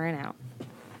 Over and out.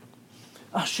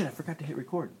 Oh, shit, I forgot to hit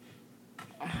record.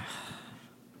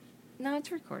 No,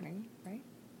 it's recording, right?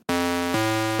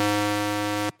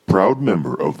 Proud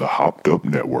member of the Hopped Up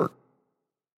Network.